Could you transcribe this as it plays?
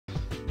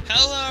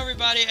Hello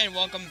everybody and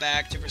welcome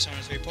back to Persona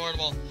 3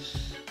 Portable.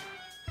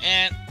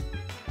 And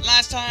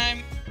last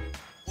time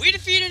we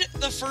defeated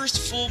the first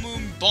full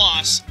moon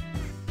boss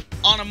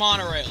on a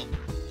monorail.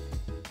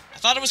 I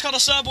thought it was called a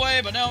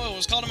subway, but no, it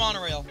was called a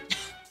monorail.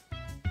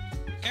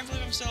 Can't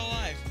believe I'm still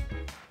alive.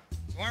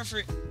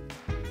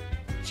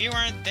 If you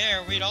weren't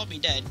there, we'd all be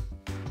dead.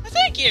 Well,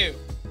 thank you!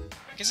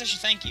 I guess I should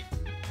thank you.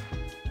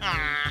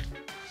 Ah,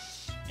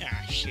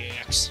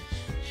 shucks.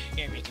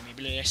 You're making me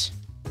blush.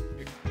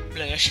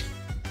 Blush.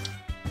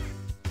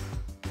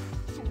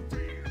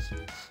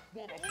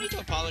 I need to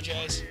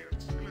apologize.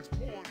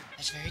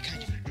 That's very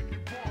kind of you.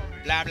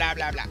 Blah, blah,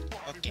 blah, blah.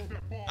 Okay.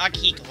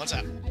 Akihiko, what's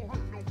up?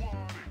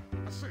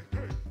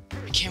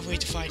 I can't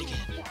wait to fight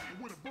again.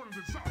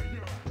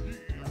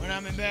 When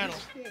I'm in battle.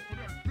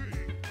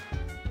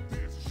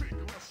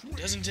 It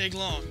doesn't take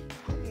long.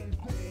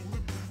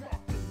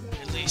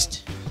 At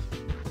least,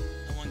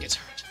 no one gets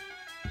hurt.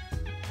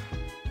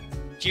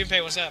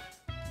 Junpei, what's up?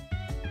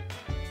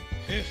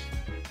 Phew.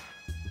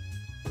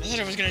 I thought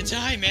I was gonna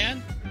die,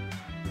 man.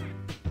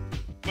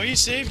 But you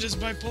saved us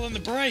by pulling the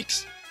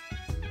brakes.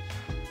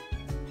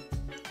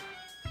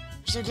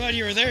 I'm so glad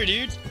you were there,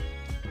 dude.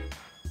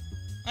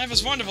 Life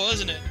is wonderful,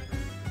 isn't it?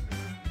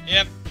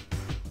 Yep.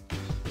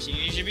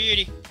 She's your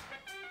beauty.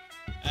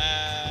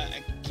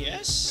 I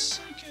guess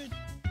I could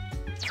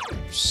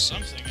do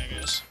something, I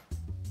guess.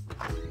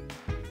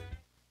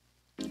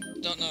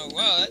 Don't know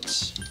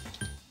what.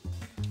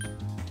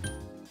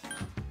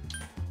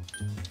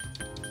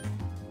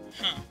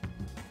 Huh.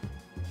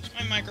 Is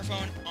my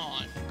microphone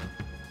on?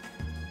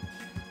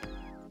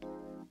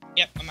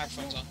 Yep, my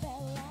microphone's on.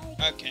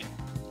 Okay.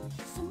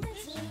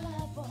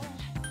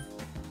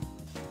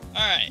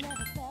 Alright.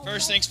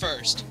 First things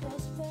first.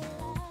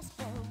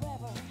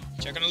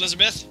 Check on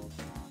Elizabeth.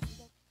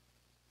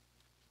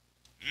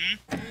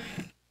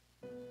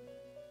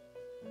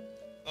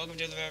 Welcome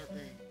to the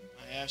room.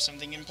 I have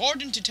something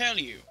important to tell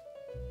you.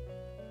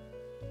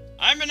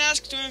 I've been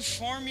asked to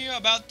inform you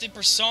about the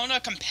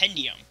Persona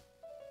Compendium.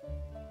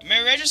 You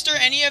may register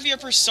any of your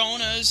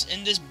personas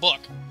in this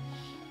book.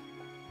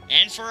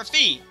 And for a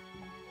fee.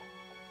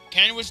 You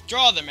can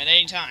withdraw them at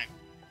any time.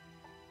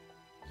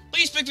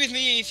 Please speak with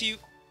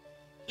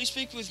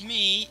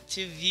me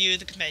to view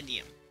the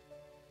compendium.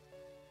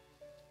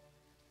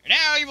 You're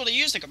now able to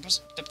use the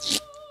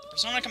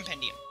Persona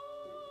Compendium.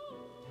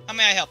 How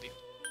may I help you?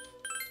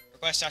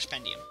 Request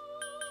Pendium.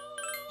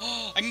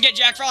 Oh, I can get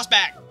Jack Frost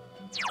back!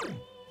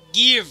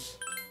 Give!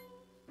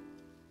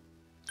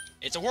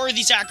 It's a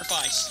worthy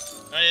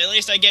sacrifice. But at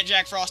least I get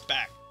Jack Frost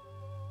back.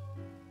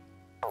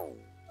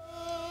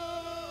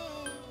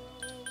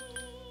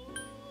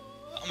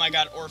 Oh my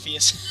god,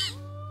 Orpheus.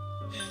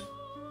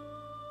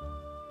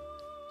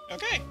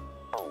 Okay.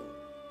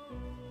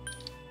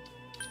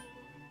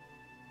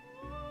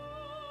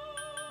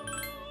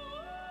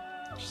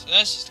 So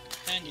that's just the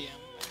compendium.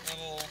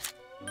 Level.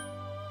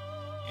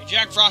 Yeah,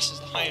 Jack Frost is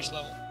the highest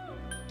level.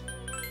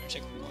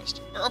 Check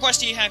request. What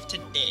request do you have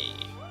today?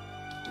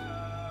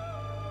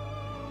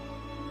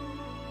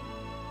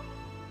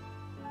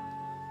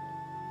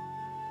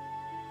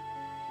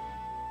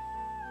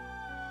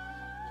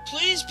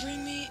 Please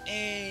bring me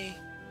a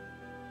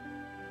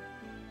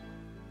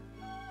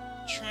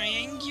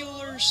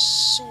triangular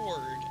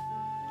sword.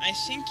 I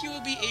think you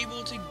will be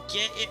able to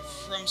get it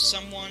from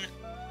someone.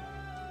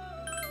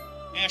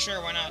 Yeah,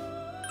 sure, why not?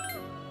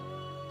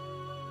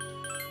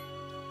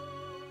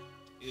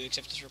 You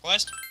accept this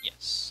request?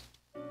 Yes.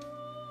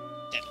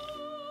 Deadline.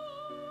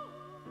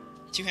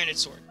 Two-handed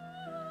sword.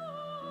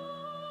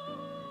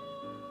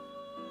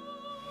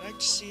 I'd like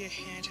to see a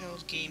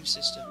handheld game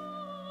system.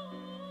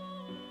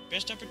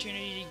 Best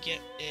opportunity to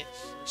get it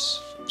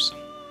from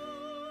someone.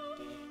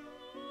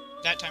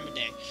 That time of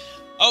day.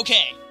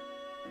 Okay.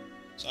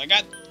 So I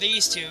got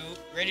these two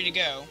ready to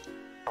go.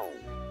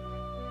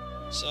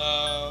 So...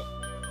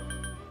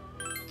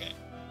 okay.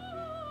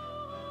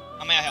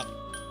 How may I help you?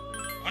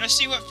 I want to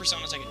see what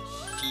personas I can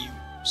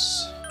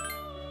fuse.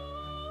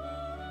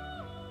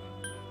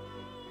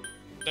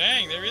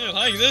 Dang, they really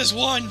like this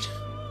one!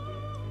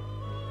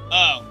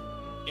 Oh.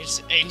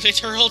 It's a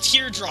literal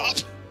teardrop.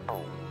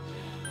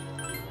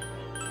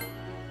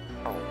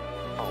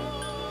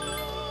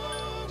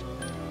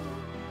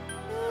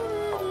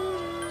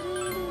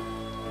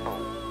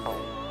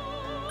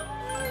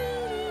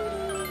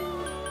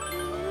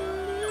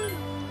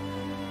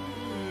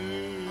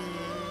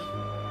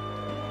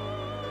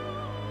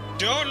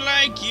 Don't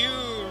like you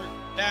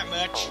that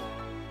much.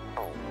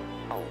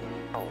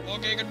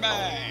 Okay,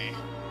 goodbye.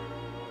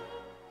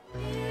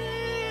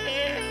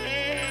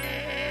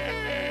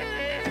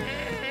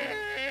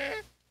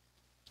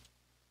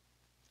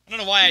 I don't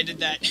know why I did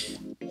that.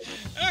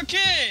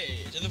 Okay,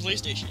 to the police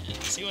station.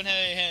 See what I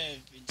have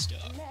in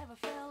stock.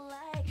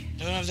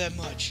 Don't have that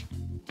much.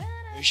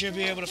 We should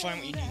be able to find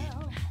what you need.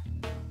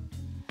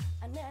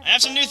 I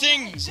have some new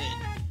things in.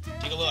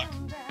 Take a look.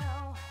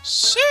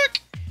 Sick!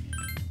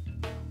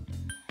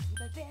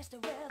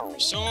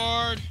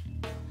 Sword.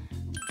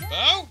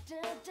 Bow.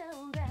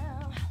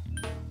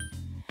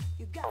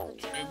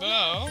 New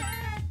bow.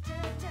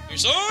 New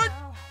sword!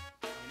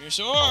 New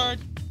sword!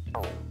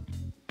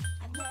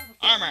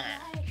 Armor!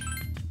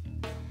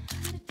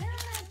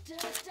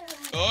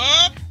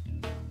 Up!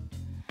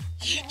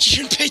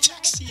 Junpei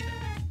tuxedo!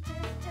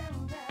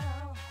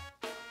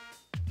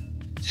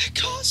 That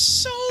costs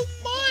so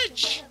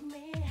much!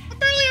 I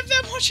barely have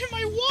that much in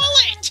my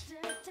wallet!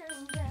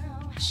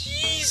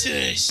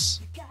 Jesus!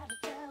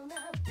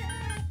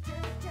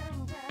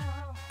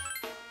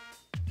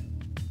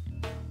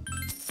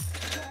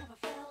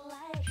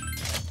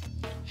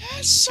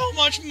 That's so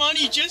much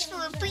money just for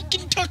a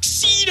freaking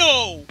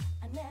tuxedo!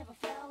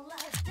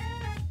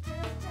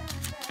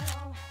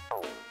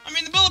 I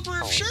mean, the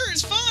bulletproof shirt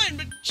is fine,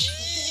 but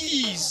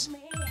jeez!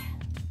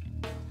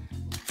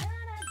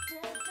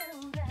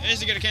 At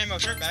least to get a camo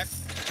shirt back.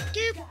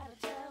 Keep.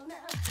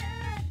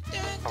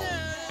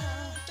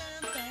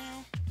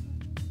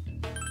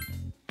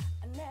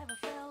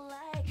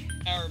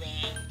 Power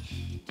band.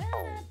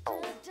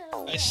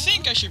 I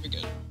think I should be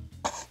good.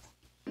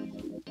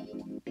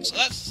 So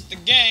that's the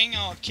gang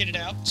all kitted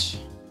out.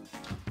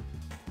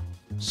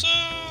 So,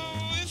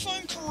 if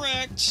I'm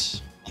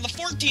correct, on the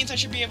 14th I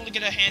should be able to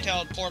get a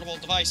handheld portable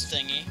device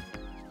thingy.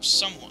 From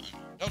someone.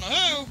 Don't know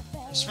who.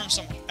 It's from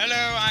someone.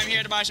 Hello, I'm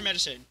here to buy some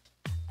medicine.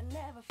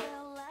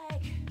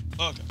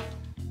 Okay.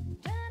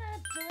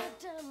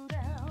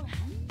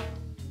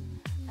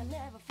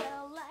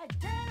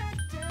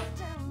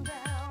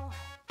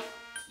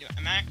 Yeah,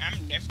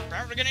 I'm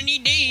probably gonna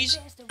need these.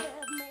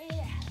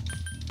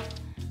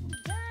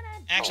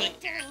 Actually,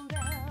 I'm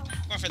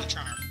going for the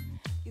charm.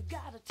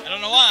 I don't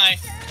know why,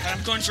 but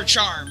I'm going for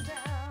charm.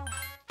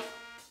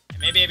 And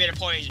maybe a bit of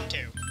poison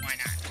too. Why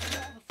not?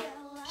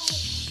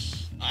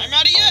 I'm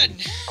out of yen.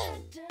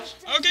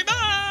 Okay,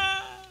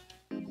 bye.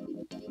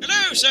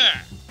 Hello,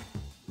 sir.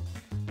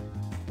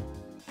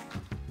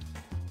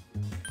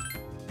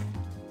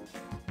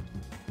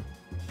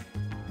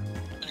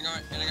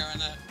 Gonna go in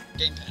the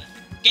game pad.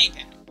 Game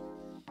pad.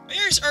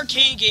 Various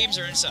arcade games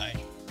are inside.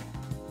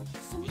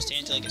 You stay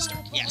until it gets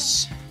dark.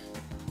 Yes.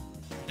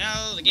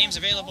 Now the games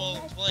available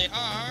to play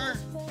are...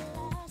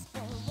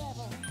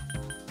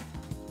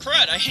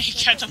 Crud, I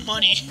ain't got the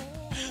money.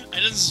 I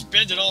didn't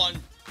spend it all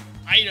on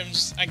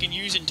items I can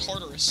use in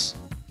Tartarus.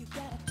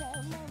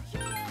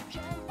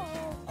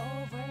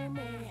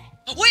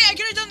 Oh, wait, I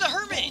could have done the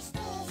Hermit!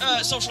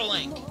 Social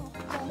link.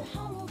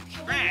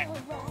 Crap.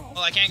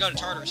 Well, I can't go to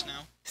Tartarus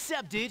now.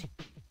 Sup, dude?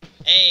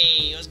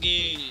 Hey, what's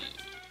good?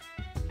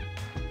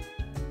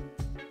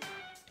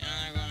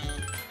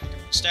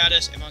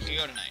 Status, everyone can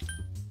go tonight.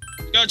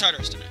 Go to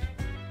Tartarus tonight.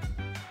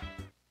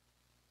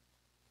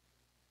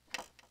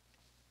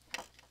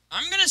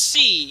 I'm gonna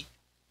see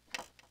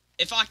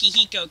if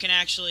Akihiko can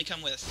actually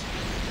come with.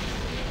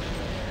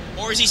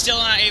 Or is he still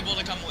not able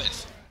to come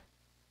with?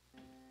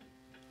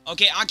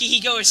 Okay,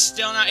 Akihiko is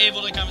still not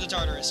able to come to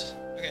Tartarus.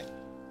 Okay.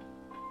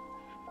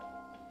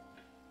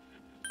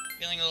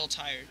 Feeling a little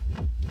tired.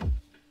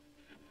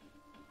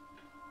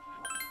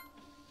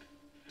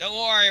 Don't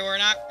worry, we're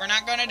not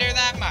gonna do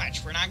that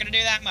much. We're not gonna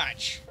do that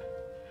much.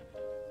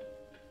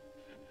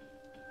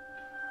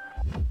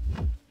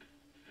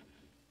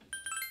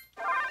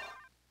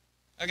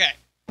 Okay.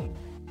 I'm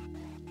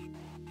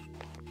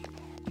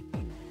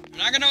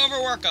not gonna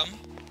overwork them.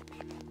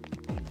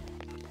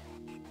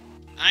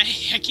 I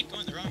keep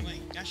going the wrong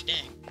way. Gosh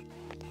dang.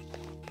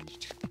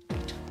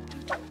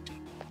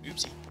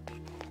 Oopsie.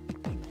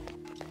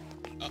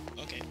 Oh,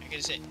 okay. I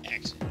gotta say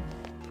X.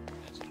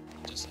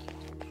 Just that.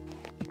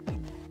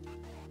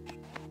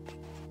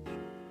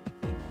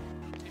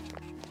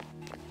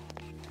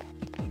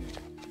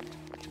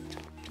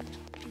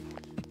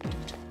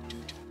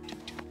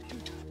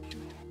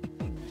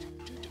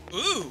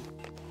 Ooh!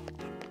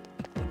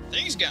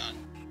 Thing's gone.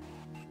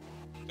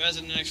 Fast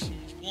in the next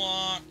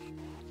block.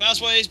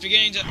 Fastway's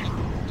beginning to...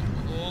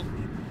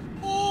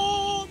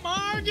 Oh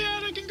my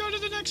god, I can go to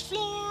the next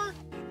floor!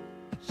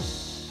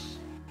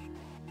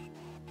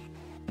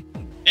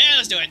 Yeah,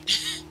 let's do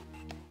it.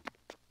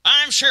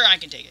 I'm sure I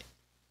can take it.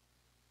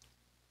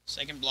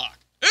 Second block.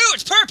 Ooh,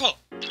 it's purple!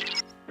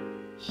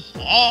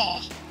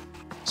 Oh!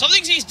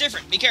 Something seems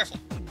different. Be careful.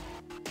 I'm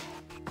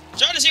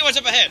trying to see what's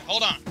up ahead.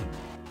 Hold on.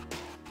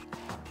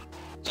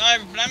 Sorry,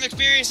 but I'm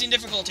experiencing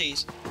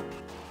difficulties.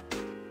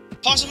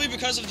 Possibly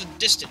because of the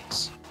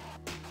distance.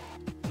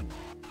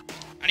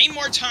 I need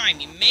more time.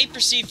 You may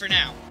proceed for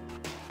now.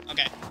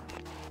 Okay.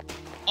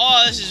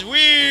 Oh, this is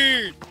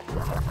weird.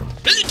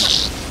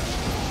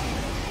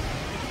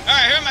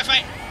 Alright, who am I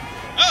fighting?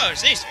 Oh,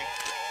 it's these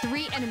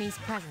three. 3 enemies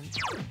present.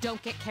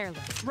 Don't get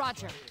careless.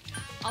 Roger.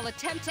 I'll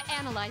attempt to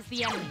analyze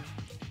the enemy.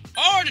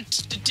 Oh, the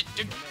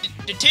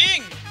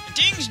ting. The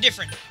ting's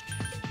different.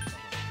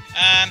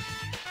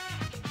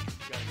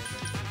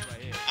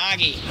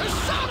 Agi.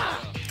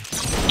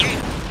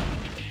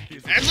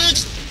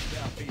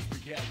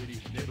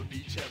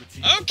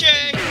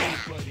 Okay.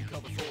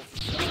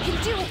 I can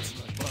do it.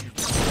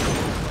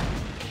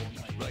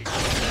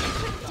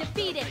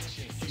 Defeat it.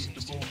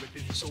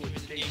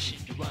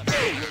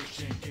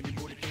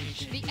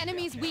 The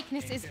enemy's enemy's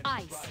weakness is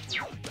ice.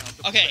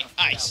 Okay,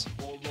 ice.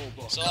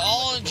 So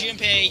all of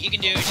Junpei you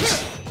can do is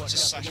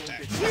just slash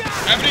attack.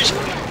 Revolution!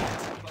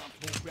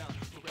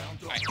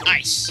 Alright,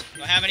 ice.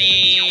 Do I have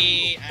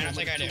any... I don't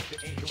think I do.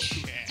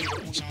 Shit.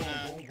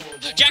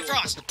 Jack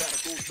Frost!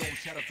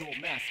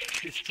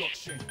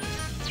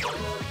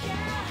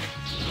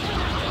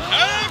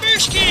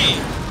 Habushki!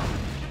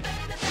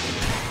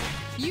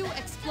 You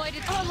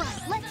exploited. All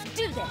right, let's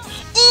do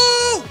this.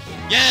 Ooh!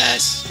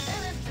 Yes!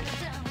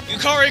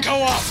 Yukari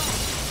co-op!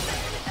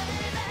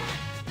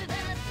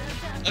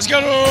 Let's go!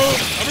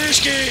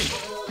 Habushki!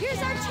 Here's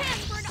our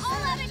chance for an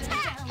all-out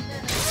attack.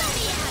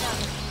 Ready, Adam.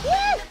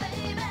 Woo!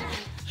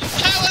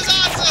 That was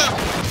awesome!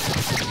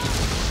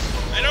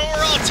 I know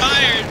we're all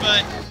tired,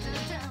 but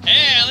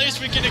hey, at least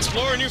we can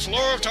explore a new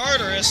floor of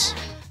Tartarus.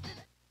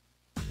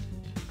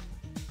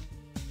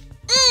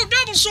 Ooh,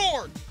 double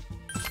sword!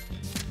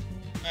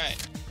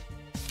 Alright.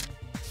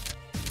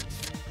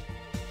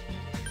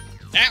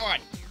 That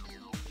one.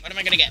 What am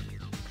I gonna get?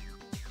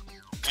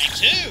 Rank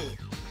 2!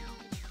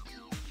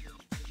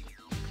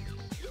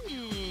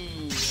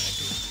 Ooh.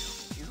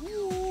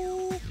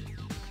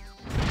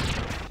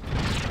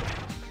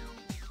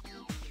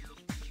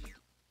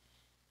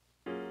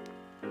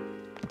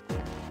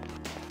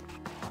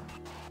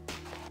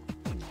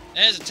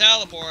 There's a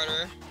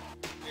teleporter.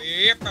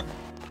 Yep.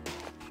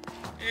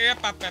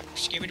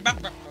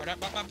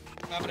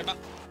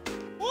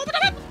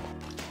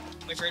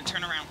 Wait for it to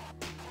turn around.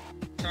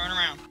 Turn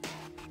around.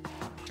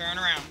 Turn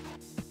around.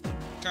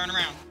 Turn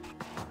around.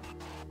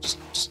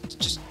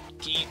 Just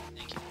keep.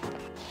 Thank you.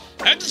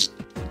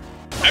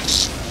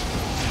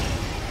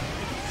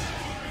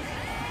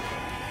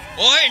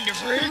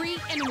 Wonderful. 3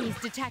 enemies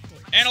detected.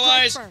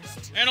 Analyze. Strike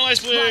first. Analyze,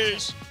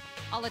 please. Roger.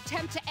 I'll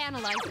attempt to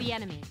analyze the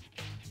enemy.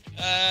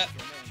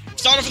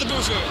 Start off with the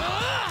Bufu.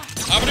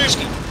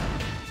 Abadushki.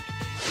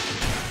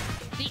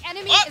 The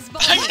enemy is Oh,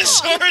 I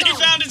just already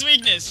vulnerable. found his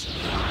weakness.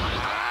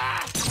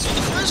 So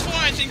the first one,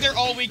 I think they're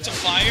all weak to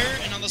fire,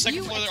 and on the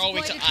second floor, they're all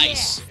weak to exploited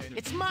ice.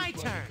 It's my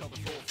turn.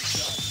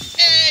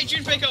 Hey,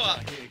 Junpei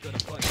co-op.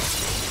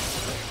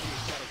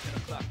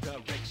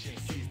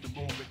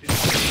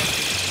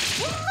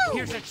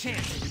 Here's our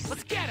chance.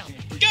 Let's get him.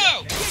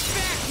 Go! Get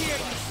back here,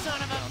 you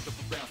son of a...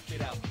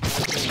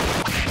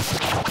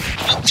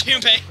 Oh,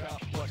 Junpei.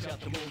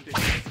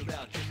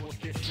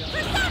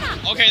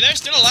 Okay, they're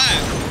still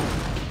alive.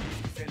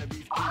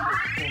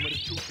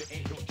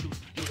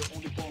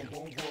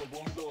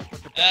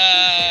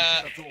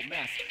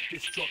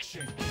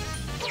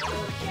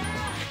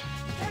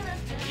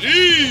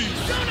 Leave.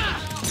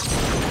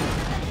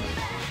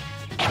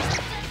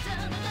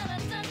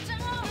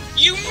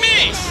 You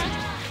missed!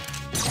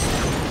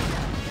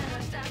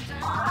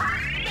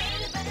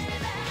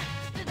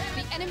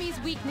 The enemy's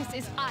weakness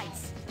is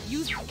ice.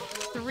 Use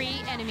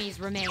 3 enemies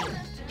remain.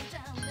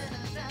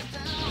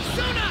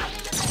 Damn,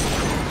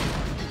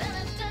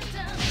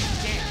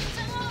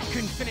 I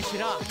couldn't finish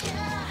it off.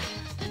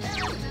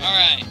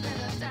 Alright.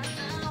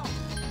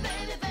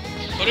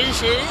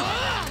 Badufu.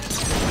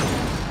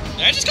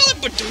 Did I just call it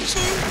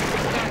Badufu?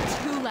 There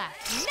are 2 left.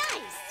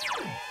 Nice!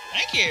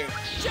 Thank you.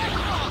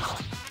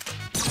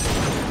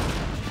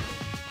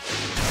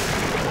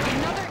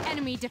 Another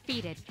enemy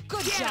defeated.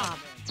 Good job.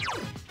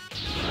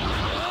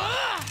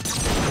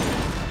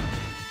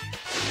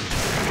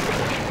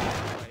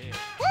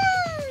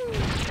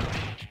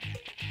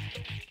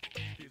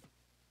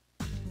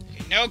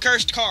 Okay, no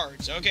cursed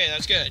cards. Okay,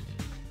 that's good.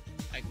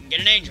 I can get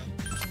an angel.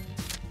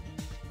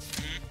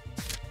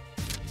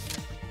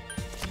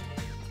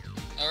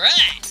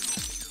 Alright.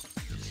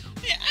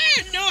 Yeah,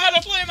 I know how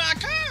to play my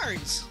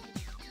cards.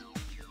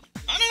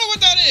 I don't know what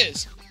that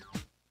is.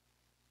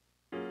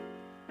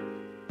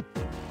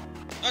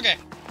 Okay,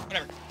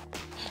 whatever.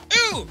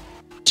 Ooh!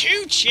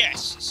 2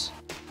 chests.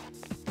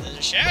 There's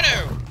a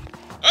shadow.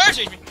 Oh,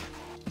 excuse me.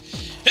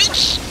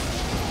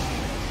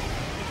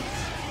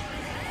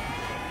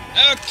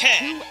 Okay.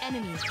 2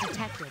 enemies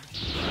detected.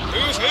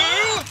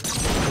 Woo-hoo!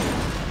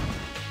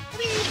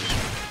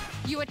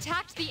 You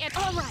attacked the enemy.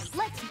 All right,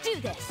 let's do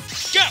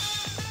this. Go!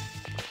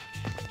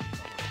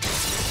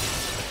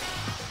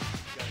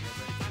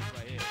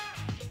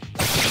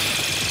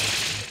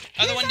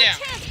 Other one down.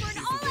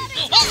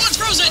 Oh, one's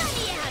frozen!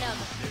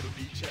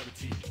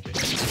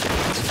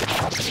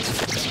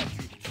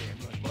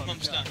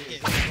 Mom's done. Yeah,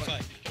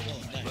 fight. Oh,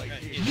 no, right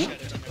here.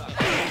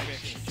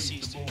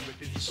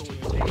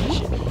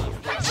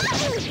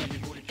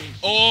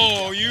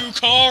 Oh,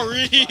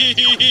 Yukari!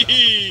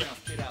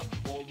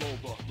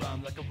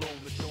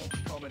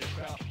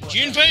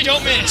 Junpei,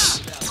 don't miss!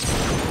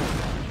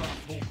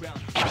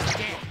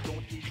 Damn,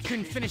 I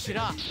couldn't finish it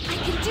off. I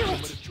can do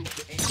it.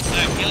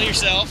 Heal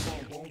yourself.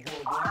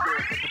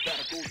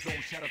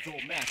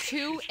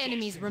 2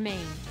 enemies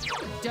remain.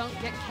 Don't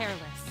get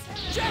careless.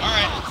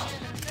 Alright.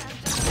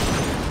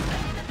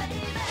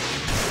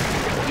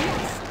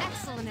 Yes,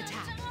 excellent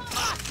attack.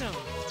 Awesome.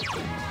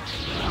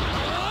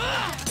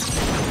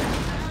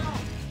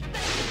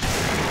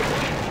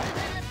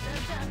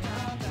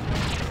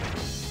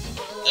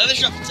 Another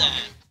shuffle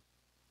time.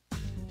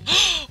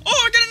 Oh,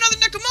 I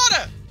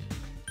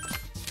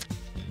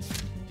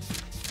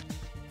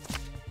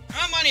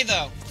money,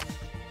 though.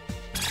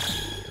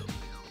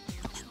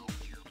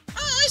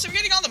 Oh, at least I'm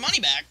getting all the money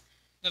back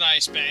that I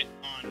spent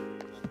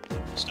on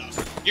stuff.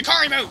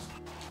 Yukari, move!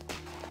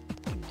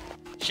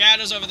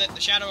 Shadow's over there. The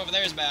shadow over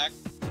there is back.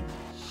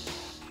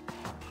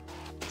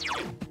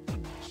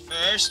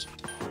 First.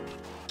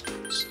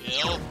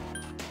 Still.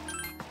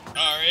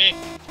 Sorry.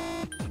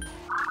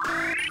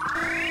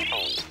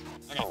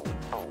 Okay.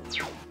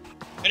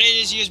 Could have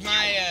just used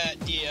my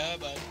Dia,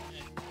 but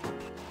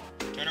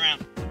turn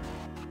around.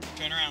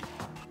 Turn around.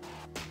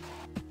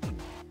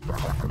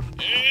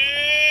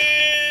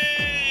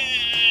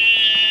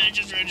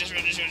 Just run, just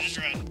run, just run, just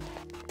run.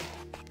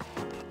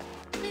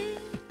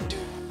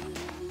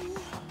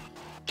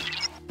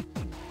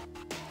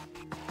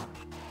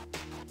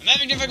 I'm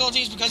having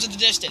difficulties because of the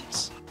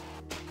distance.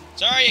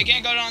 Sorry, I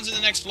can't go down to the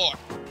next floor.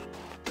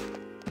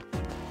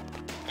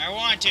 I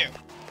want to.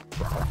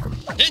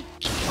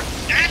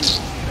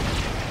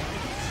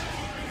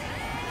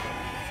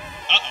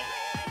 Uh-oh.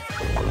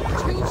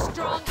 Too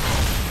strong.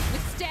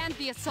 Withstand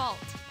the assault.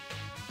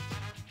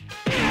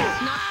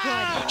 Not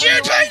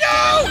good. Junpei, no!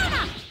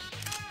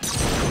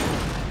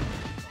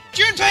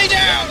 Junpei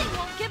down! They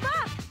won't give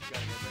up.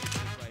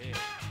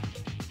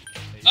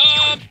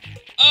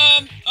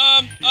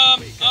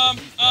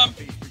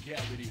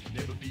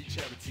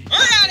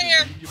 We're out of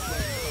here!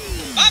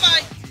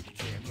 Bye-bye!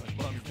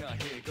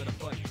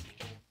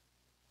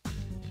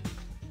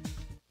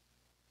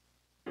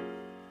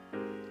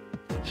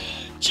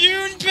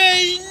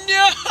 Junpei,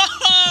 no!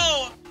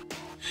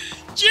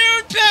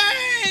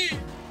 Junpei!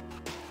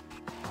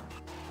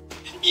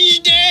 He's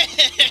dead!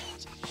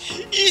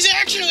 He's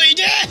actually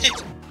dead!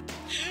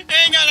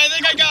 Hang on, I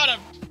think I got him.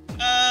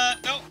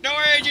 No, don't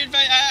worry,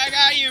 Junpei, I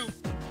got you.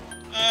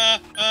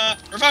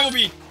 Revival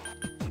beam.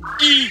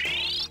 E.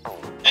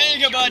 There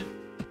you go, bud.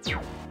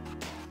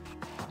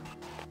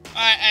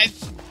 I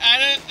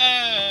don't,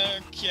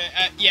 okay,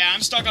 yeah,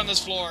 I'm stuck on this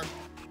floor.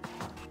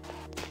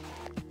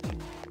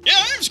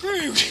 Yeah, I'm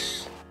screwed!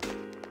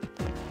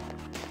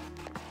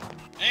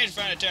 I need to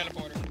find a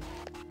teleporter.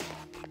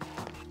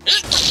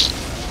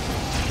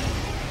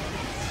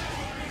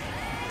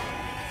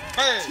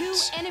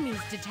 Birds! 2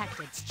 enemies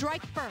detected.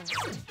 Strike first.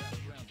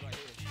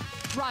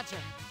 Roger.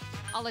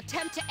 I'll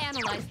attempt to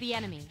analyze the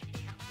enemy.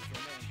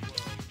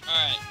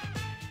 Alright.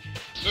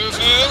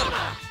 Foo-foo!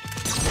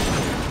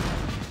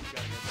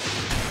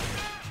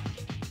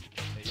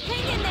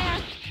 Hang in there!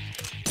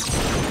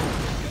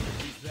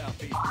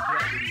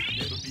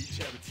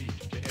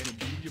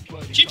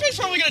 Junpei's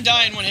probably gonna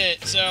die in one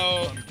hit,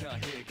 so...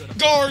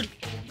 Guard!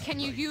 Can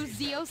you use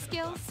Zeo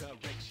skills?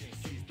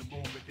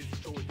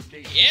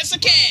 Yes, I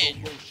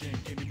can!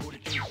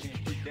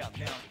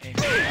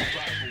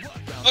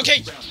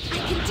 Okay! I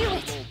can do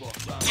it!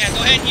 Yeah, go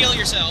ahead and heal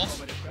yourself.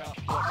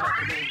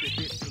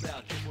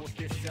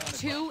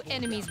 2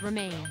 enemies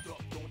remain.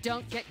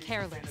 Don't get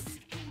careless.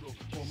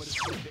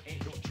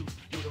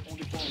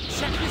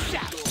 Check this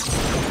out.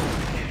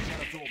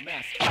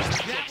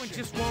 That one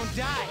just won't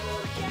die.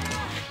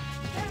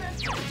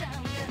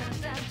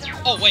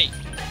 Oh, wait.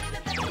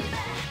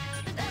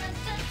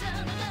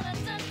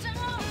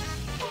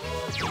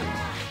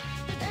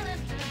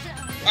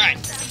 Alright.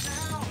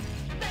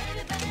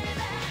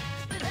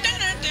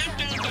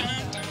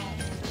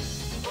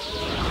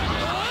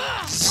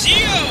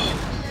 Zeo!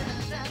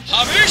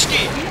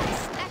 Habushki!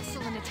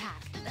 Excellent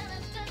attack.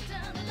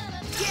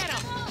 Get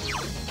him.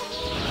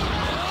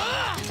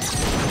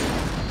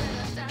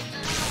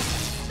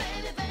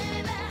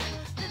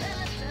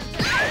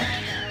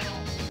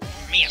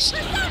 Missed.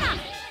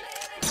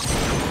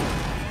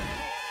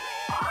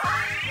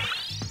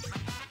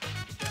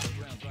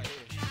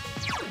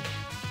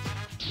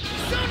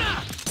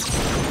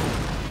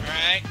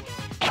 Alright.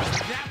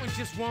 That one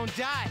just won't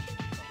die.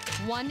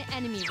 1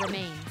 enemy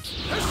remains.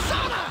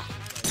 Persona!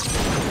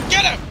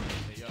 Get him!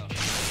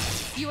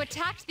 You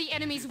attacked the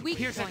enemy's weak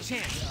Here's a point.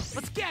 chance.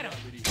 Let's get him.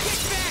 Get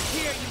back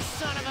here, you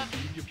son of a...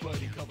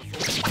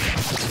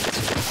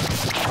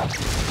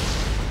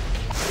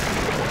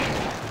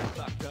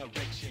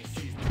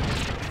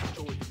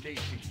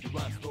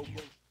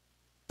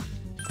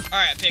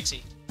 Alright,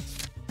 Pixie.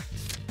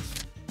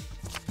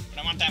 But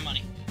I want that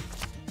money.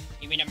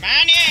 Give me the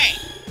money!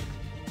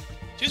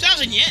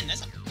 2,000 yen!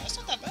 That's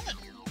not that bad.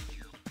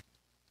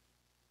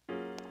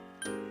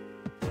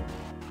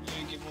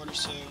 Give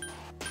orders to...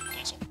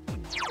 Cancel.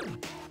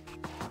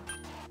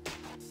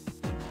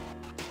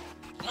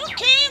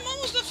 Okay, I'm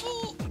almost at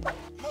full...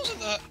 Almost at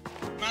the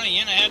amount of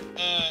yen I had.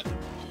 Okay,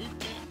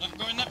 not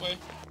going that way.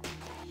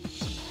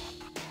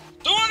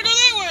 Don't want to go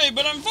that way,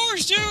 but I'm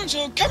forced to,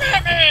 so come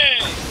at me!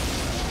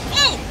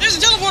 Oh, there's a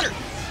teleporter!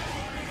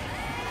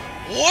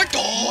 What the?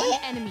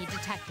 1 enemy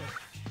detected.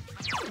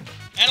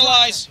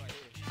 Analyze.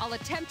 I'll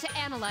attempt to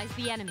analyze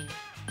the enemy.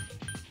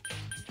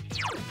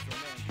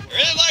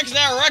 Really likes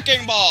that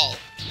wrecking ball.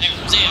 Hang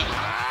on, Zeo.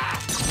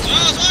 So I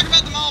was talking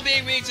about them all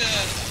being weak to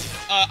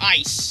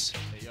ice.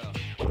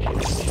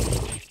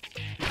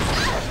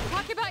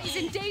 Takeba is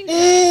in danger.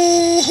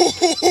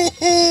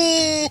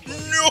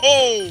 No!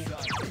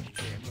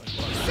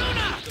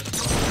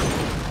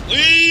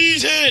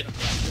 Please hit!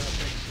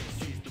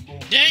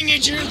 Dang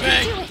it,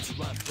 Junpei! Do it!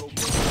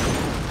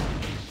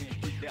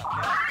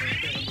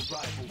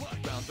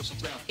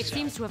 It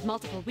seems to have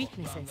multiple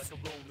weaknesses.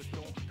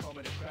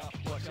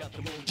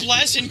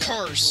 Bless and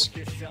curse.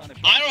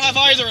 I don't have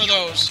either of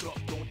those.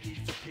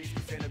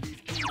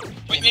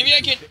 Wait, maybe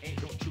I can...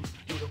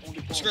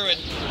 Screw it.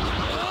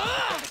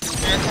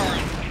 Air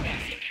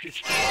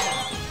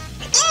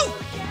Oh!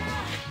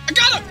 I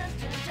got him!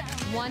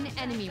 One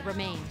enemy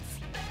remains.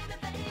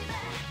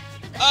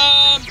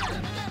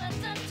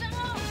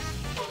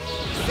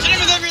 Hit him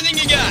with everything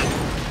you got.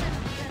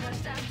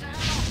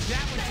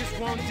 That one just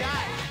won't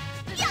die.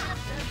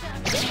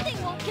 This thing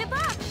won't give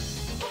up.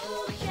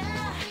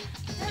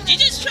 Did you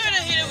just try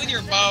to hit it with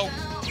your bow?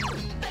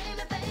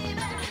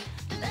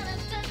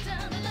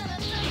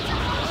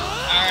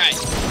 Alright.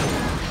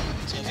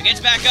 So if it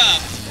gets back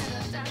up,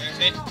 or if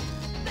it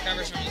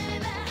recovers from it.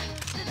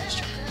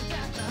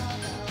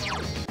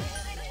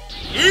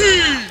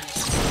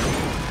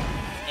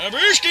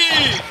 Abushki!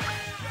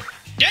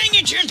 Dang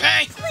it,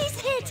 Junpei!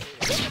 Please hit.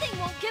 This thing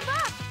won't give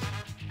up.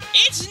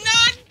 It's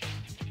not...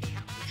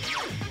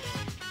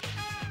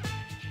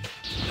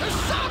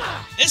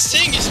 Persona! This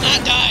thing is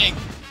not dying.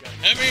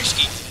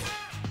 Abushki.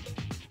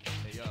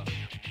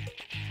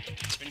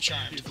 It's been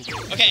charmed.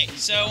 Okay,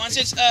 so once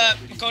it's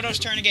Makoto's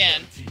turn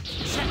again.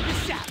 Check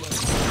this out.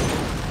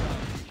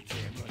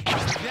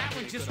 That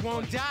one just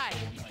won't die.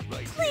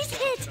 Please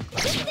hit.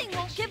 This thing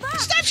won't give up.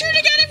 Stop shooting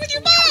at it with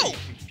your bow!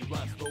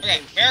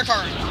 Okay,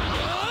 Marikarin.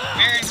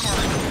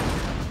 Marikarin.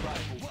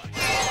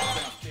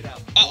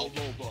 Uh-oh.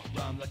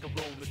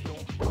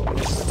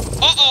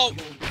 Uh-oh.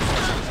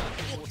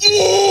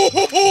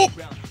 Ooh!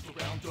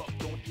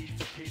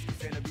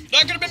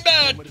 That could have been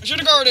bad. I should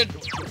have guarded.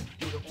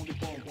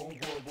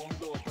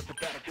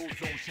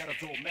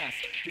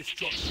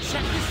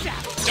 Check this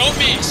out. Don't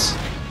miss.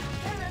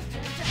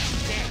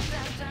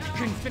 I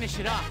couldn't finish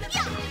it off.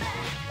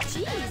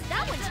 Jeez,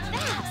 that one's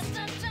fast.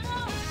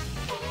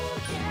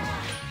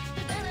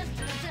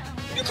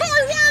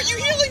 Yukari, why aren't you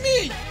healing me?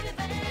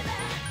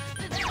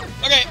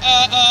 Okay,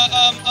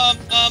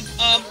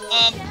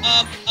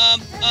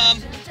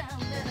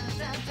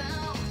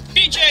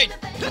 BJ!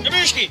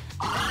 Ibushki!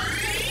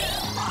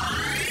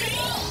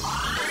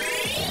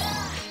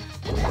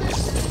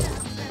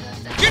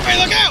 Junpei,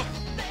 look out!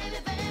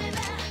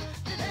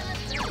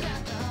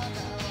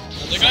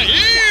 They got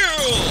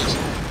healed!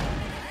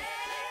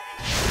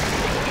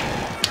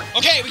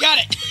 Okay, we got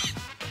it!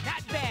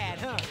 Not bad,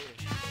 huh?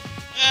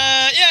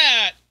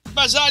 Yeah.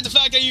 Besides the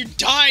fact that you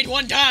died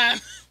one time.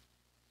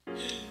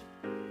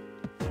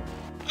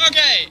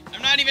 Okay,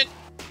 I'm not even...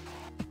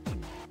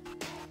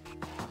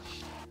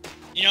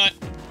 You know what?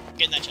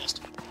 Get in that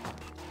chest.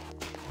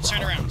 Let's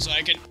turn around so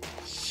I can...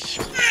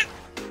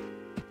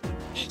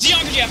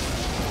 Zionka Gem!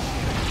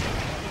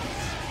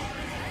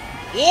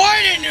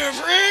 What in the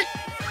frick?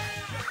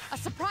 A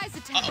surprise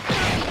attack. Uh-oh.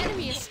 The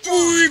enemy is strong.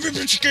 Ooh,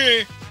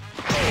 Ibushki!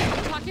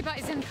 Takiba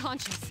is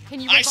unconscious. Can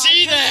you I revive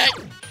see her? that!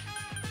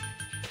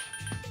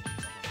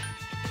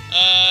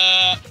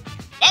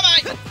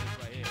 Bye-bye!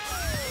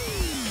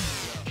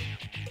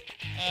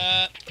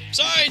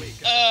 Sorry,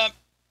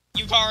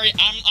 Yukari,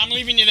 I'm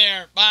leaving you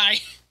there.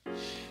 Bye.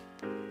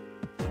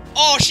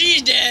 Oh,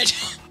 she's dead!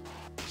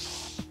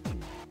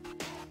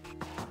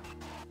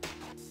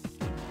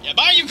 Yeah,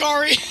 bye,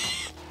 Yukari!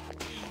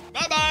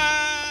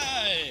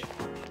 Bye-bye!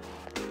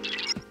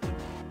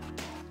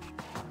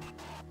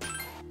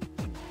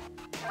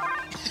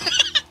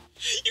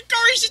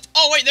 Yukari's just...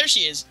 Oh, wait, there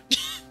she is.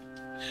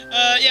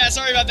 Yeah,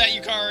 sorry about that,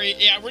 Yukari.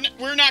 Yeah,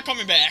 we're not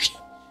coming back.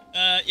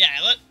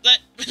 Yeah,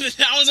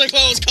 that was a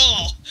close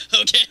call.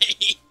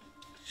 Okay.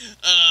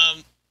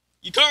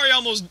 Yukari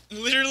almost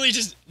literally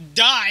just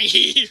died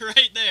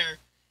right there.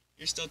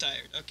 You're still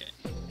tired. Okay.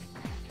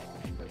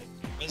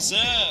 What's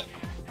up?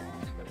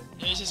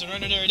 It's just a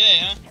ordinary day,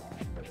 huh?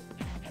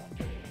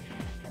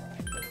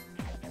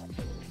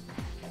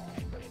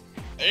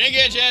 I didn't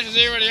get a chance to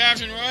see what the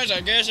option was. I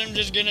guess I'm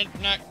just gonna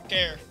not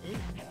care. Ooh.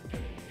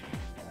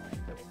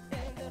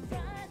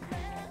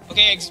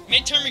 Okay,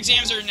 midterm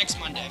exams are next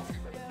Monday.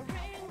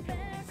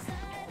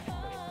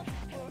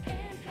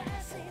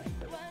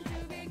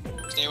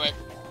 Stay away.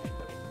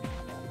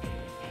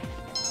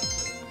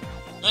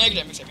 My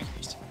academics have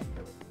increased.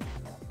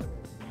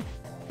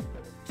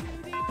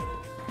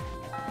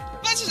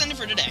 That's just ended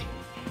for today.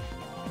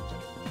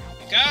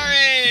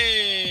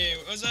 Yukari!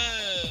 What's up?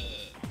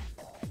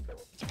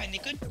 What's up,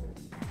 Nikud?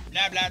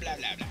 Blah, blah, blah,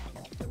 blah, blah.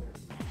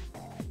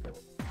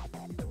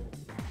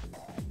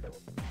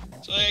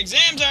 So the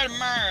exams are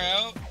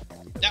tomorrow.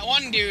 That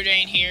one dude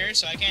ain't here,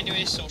 so I can't do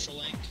his social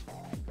link.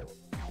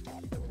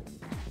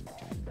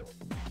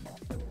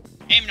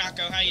 Hey,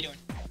 Minako, how you doing?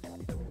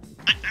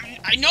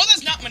 I know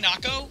that's not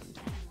Minako,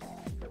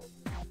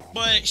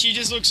 but she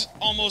just looks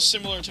almost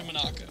similar to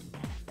Minako.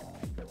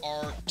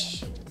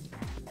 Art.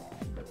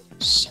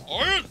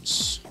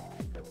 Science!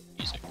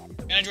 Music.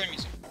 Can I join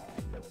music?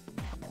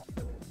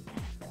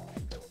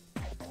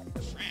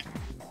 Fran.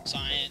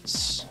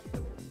 Science.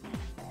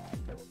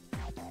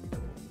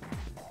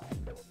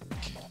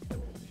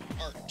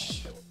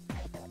 art.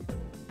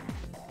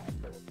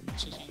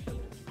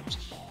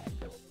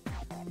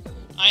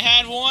 I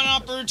had one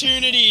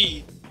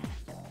opportunity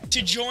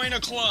to join a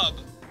club,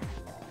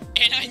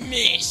 and I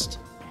missed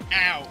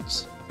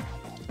out.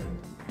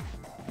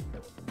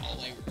 All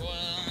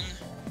everyone,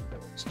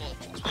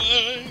 Skeletron's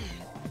way.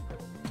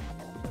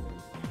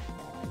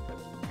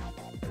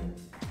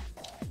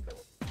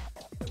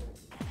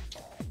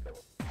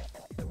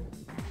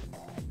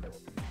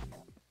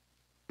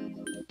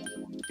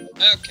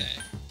 Okay.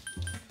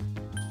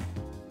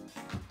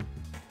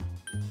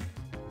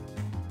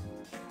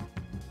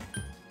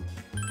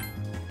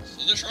 So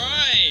the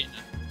shrine.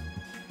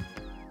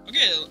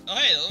 Okay, oh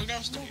hey, the little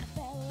girl's still here.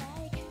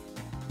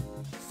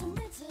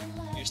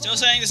 You're still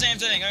saying the same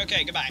thing.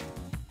 Okay, goodbye.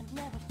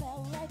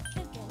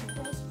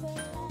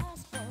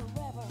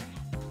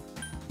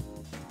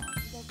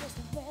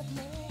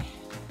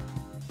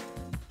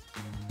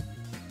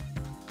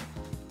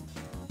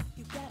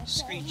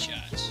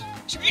 Screenshots.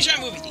 Screenshot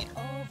Movie Theater.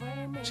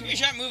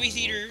 Screenshot Movie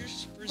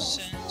Theaters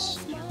presents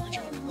an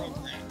original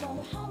program.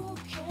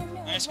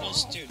 High school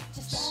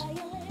students. What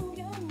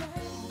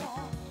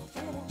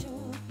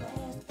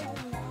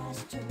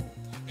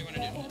do you want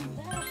to do?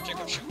 Check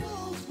out show.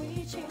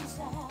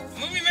 A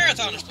movie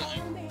marathon is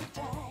playing.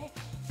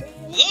 For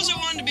those who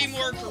want to be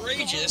more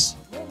courageous,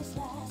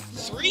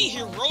 3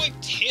 heroic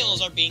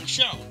tales are being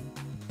shown.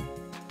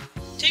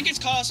 Tickets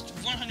cost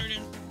 1,500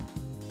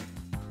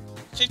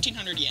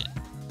 yen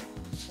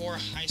for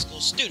high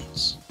school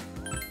students.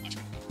 Watch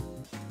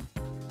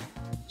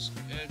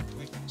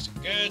movie. It's a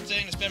good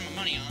thing to spend my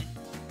money on.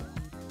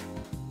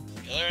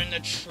 You learn the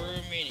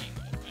true meaning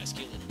of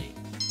masculinity.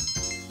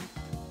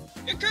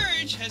 Your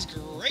courage has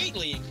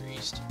greatly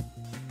increased.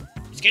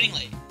 It's getting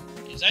late.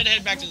 You decide to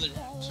head back to the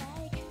dorms.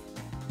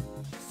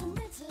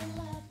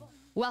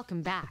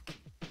 Welcome back.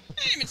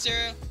 Hey,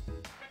 Mitsuru.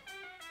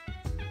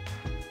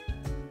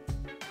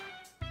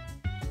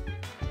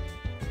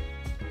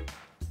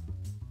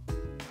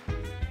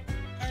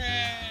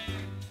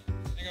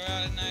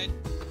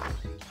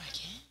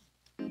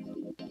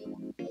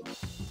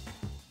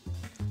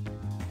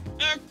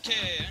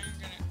 Okay, I'm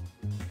gonna...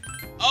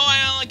 Oh,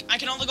 I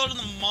can only go to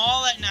the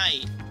mall at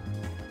night.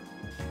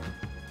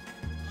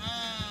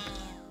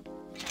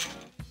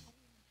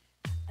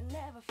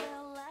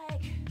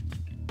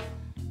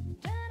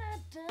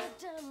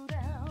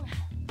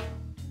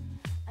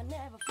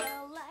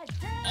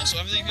 Also,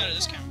 everything got a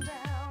discount.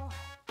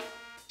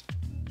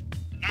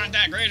 Not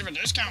that great of a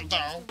discount,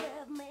 though.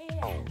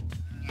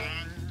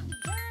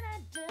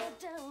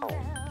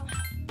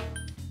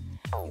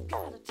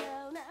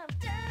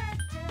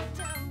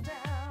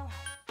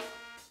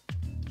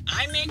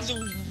 I make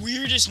the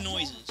weirdest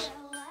noises.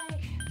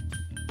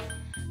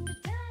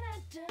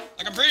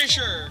 Like, I'm pretty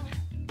sure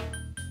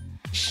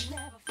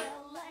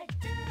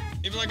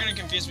people are gonna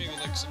confuse me with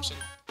like some sort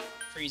of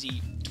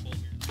crazy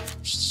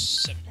 12-year-old,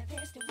 7.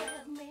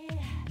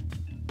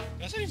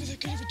 That's not even that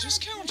good of a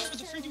discount for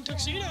the freaking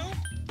tuxedo.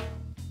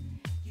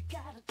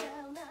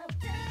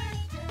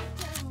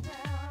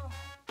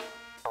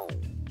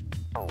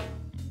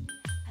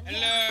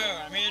 Hello,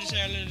 I'm here to say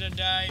hello to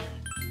Diamond.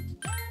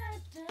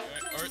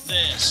 Or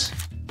this.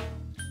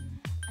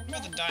 What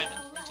about the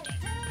diamond? Where's the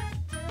diamond?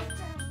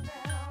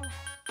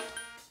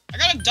 I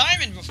got a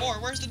diamond before.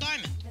 Where's the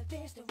diamond?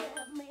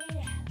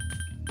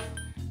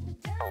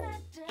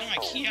 One of my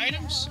key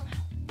items?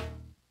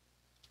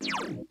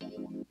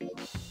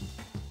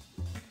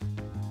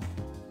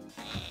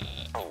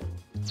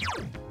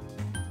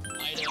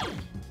 Item.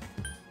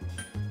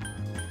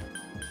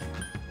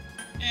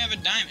 Yeah, I have a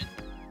diamond.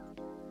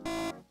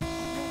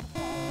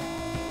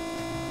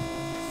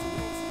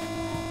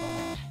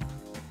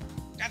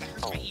 God, that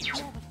hurts my ears.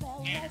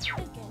 Yeah.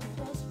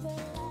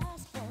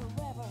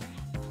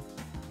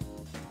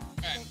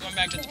 Alright, going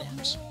back to the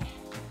dorms.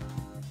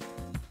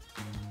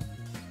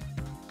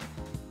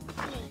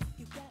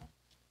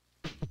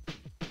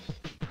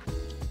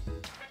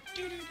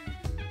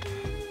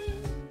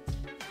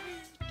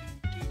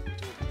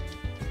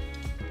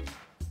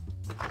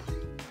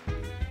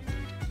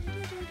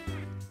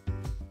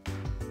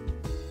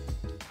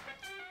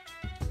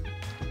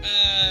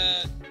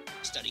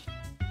 Study.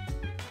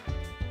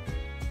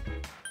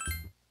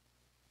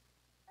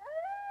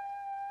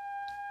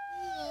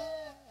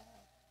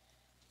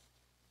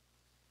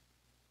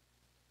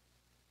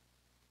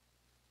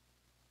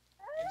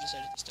 I've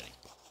decided to study.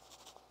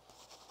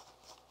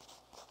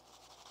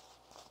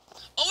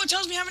 Oh, it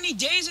tells me how many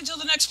days until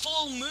the next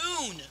full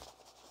moon!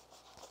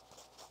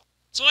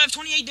 So I have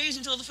 28 days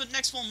until the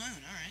next full moon,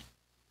 alright.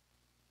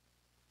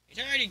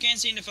 You're tired, you can't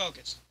seem to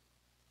focus.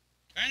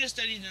 Trying to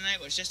study tonight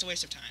was just a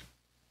waste of time.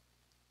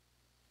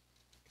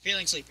 You're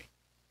feeling sleepy.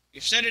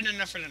 You've studied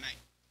enough for the night.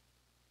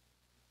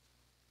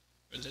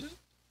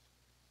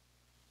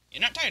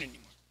 You're not tired anymore.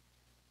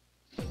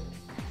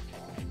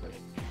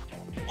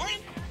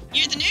 Morning!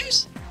 You hear the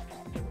news?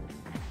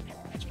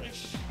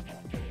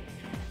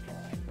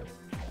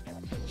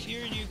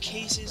 Fewer new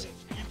cases of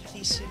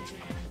empathy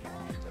syndrome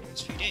in the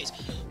last few days.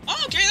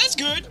 Oh, okay, that's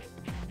good!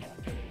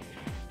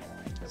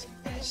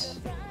 this.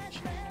 Blah,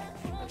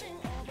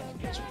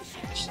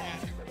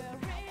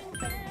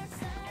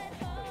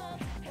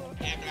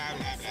 blah,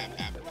 blah, blah,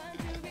 blah.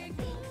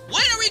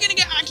 When are we gonna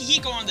get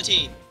Akihiko on the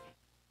team?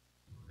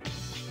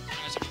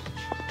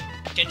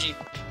 Kenji.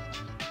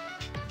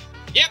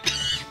 Yep.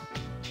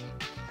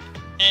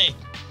 Hey,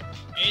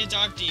 I need to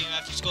talk to you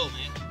after school,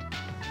 man.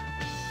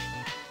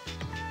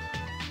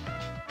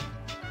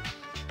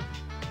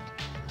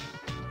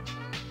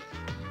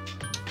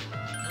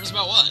 Nervous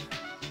about what?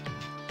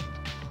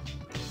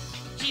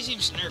 She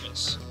seems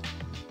nervous.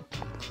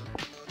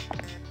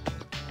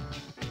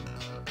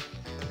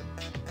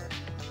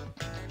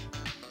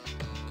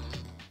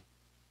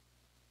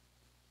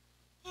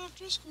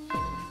 After school.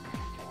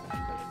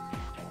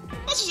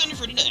 What's this ending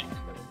for today?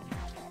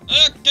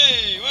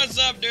 Okay, what's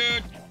up,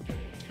 dude?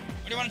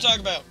 What do you want to talk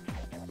about?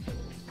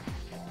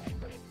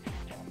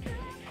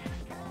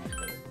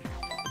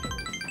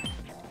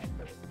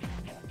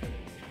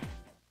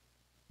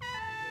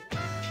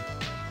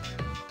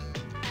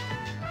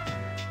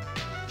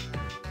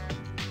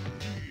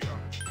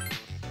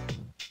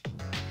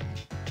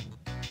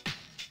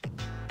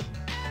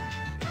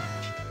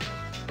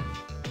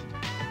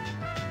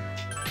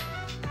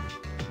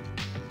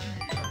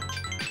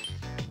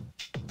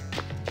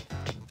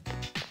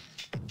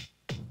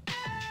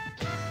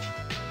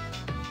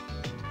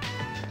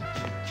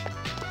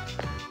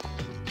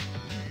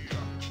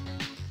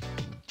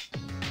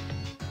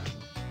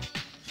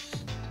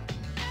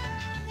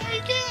 Oh my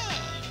god!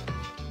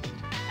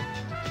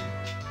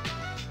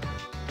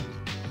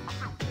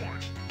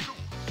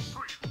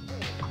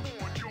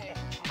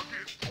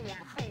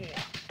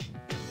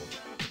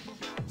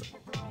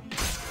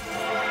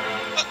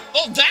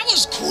 Oh, that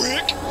was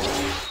quick!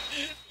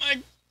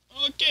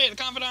 Okay, the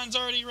Confidant's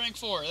already rank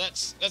 4.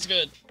 That's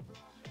good.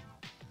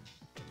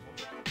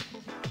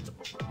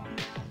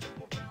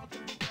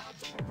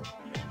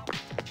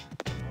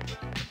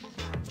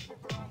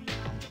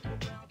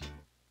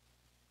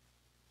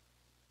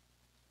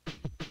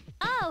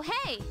 Oh,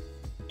 hey!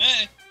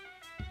 Hey!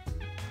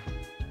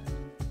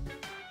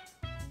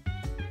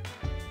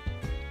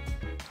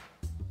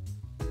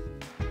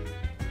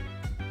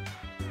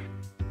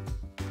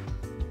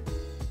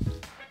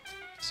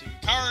 So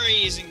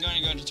Kari isn't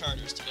going to go to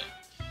Tartarus today.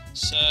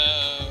 So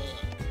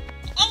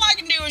all I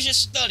can do is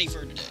just study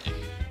for today.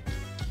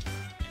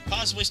 And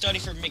possibly study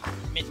for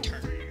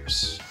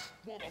midterms.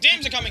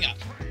 Exams are coming up.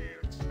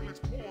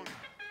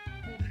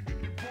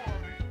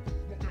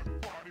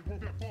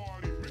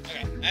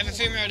 Okay, I have a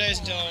few more days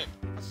until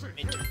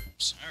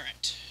midterms.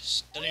 Alright.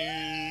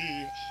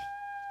 Study.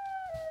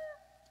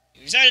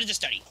 You decided to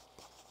study.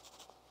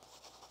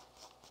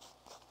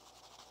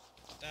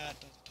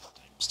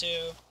 Times 2.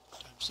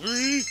 Times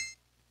 3.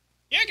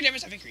 Your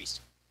academics have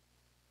increased.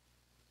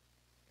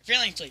 You're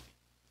feeling sleepy.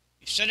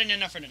 You've studied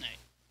enough for tonight.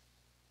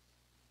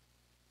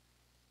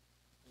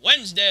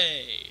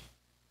 Wednesday.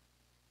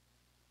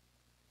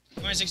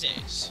 26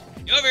 days.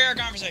 You overhear our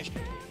conversation.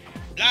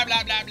 Blah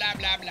blah blah blah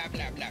blah blah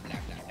blah blah blah blah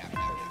blah blah blah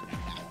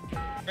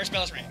blah. First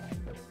bell is ring.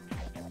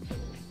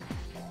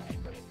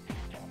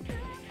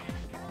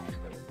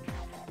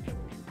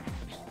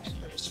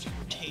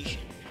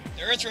 Rotation.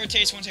 The Earth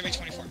rotates once every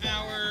 24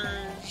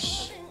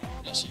 hours.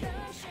 Yes,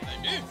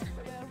 I do.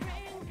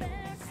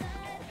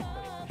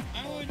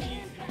 How would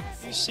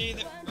you say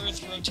the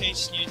Earth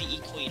rotates near the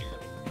equator?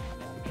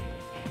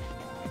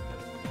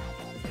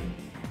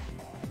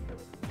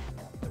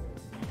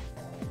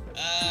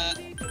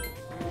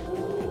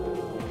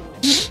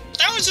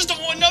 That was just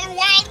another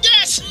wild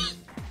guess!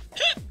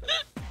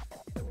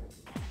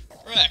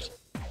 Correct.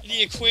 At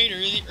the equator,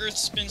 the Earth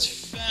spins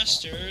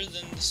faster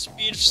than the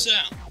speed of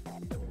sound.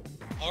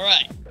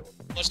 Alright,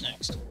 what's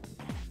next?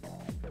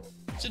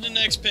 To the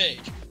next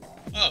page.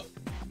 Oh,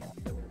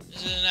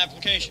 this is an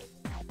application.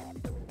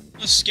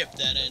 Let's skip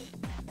that in.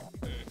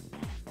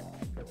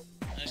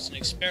 That's an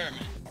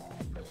experiment.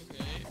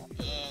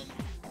 Okay,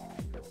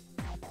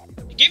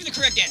 you gave the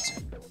correct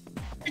answer.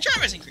 Your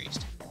charm has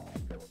increased.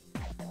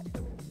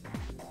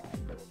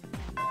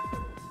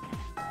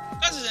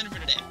 That's the end for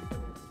today.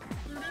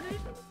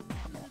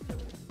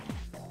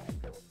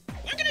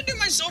 I'm gonna do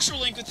my social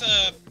link with,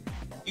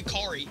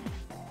 Yukari.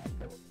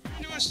 I'm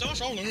gonna do my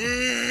social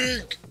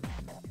link!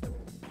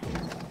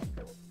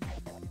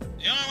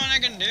 The only one I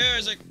can do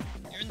is, like,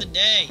 during the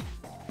day.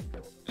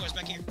 Oh, it's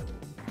back here.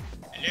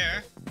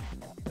 Hello?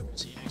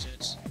 Let's see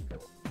exits.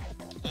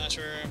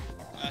 Classroom,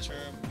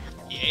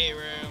 PA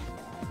room,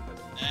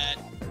 that,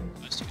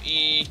 class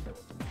 2E,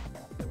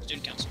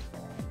 student council.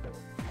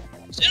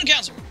 Student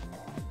council!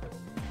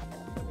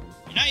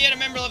 You're not yet a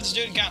member of the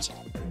student council.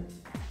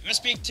 You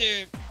must speak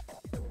to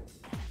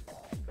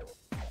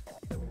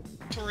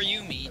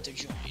Toriumi to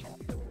join.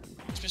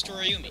 It's Miss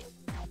Toriumi.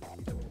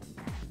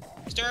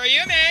 Miss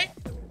Toriumi!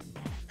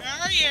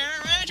 How are you?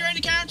 I'm gonna join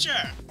the council.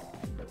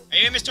 Are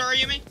you Miss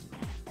Toriumi?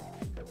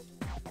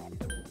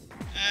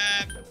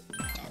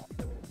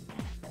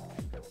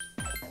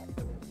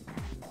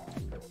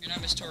 You're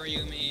not Miss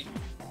Toriumi.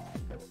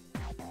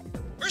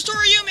 Where's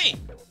Toriumi?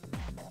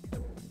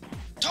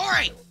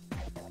 Tori!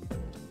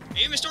 Are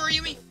you Mr.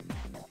 Yumi?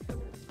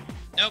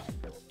 Nope.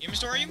 You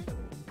Mr. Yumi?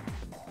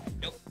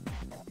 Nope.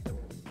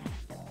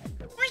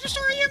 Where's Mr.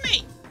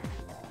 Yumi?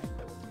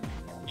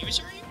 You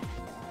Mr. Yumi?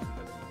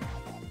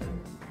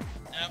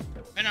 Nope.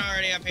 Been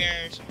already up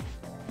here, so...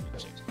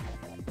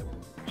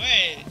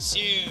 Wait, it's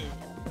you.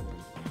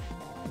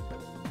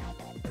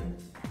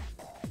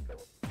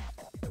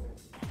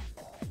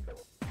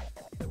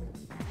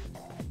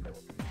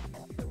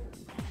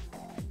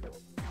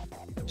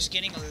 Just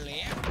getting a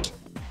layout?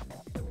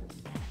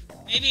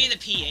 Maybe the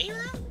PA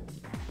room?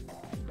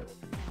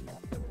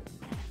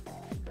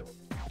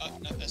 Oh,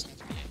 no, that's not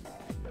the PA.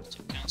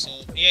 Student council.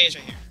 PA is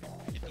right here.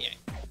 The PA.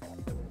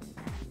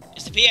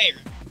 It's the PA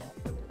room.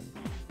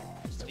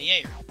 It's the PA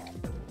room.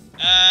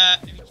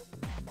 Maybe...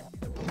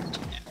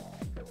 Yeah.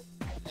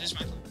 Is this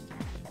my phone?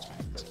 It's my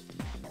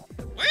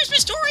phone. Where's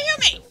Miss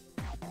Toriyumi?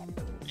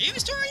 Are you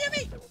Miss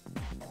Toriyumi?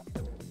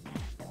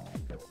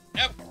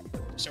 Nope.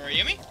 Miss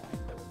Toriyumi?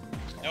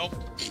 Nope.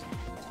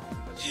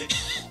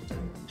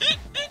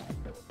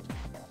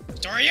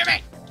 Toriyumi!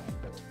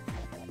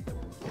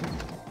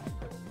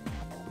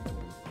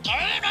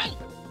 Toriyumi!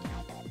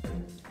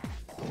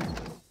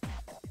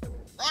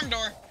 Wrong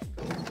door.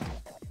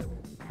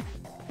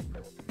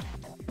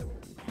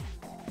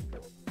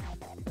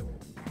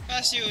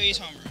 Past UAE's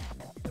homeroom.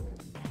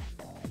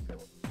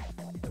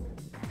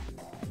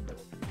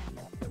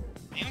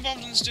 Are you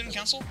involved in the student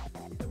council?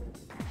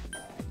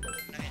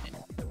 No, I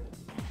didn't.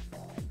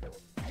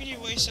 How could you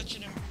waste such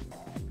an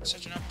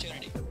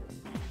opportunity?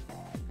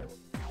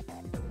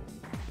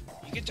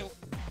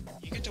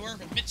 You get to work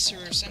with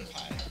Mitsuru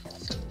Senpai.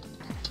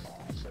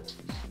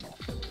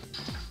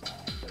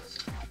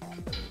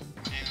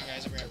 Hang on,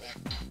 guys, I'll be right back.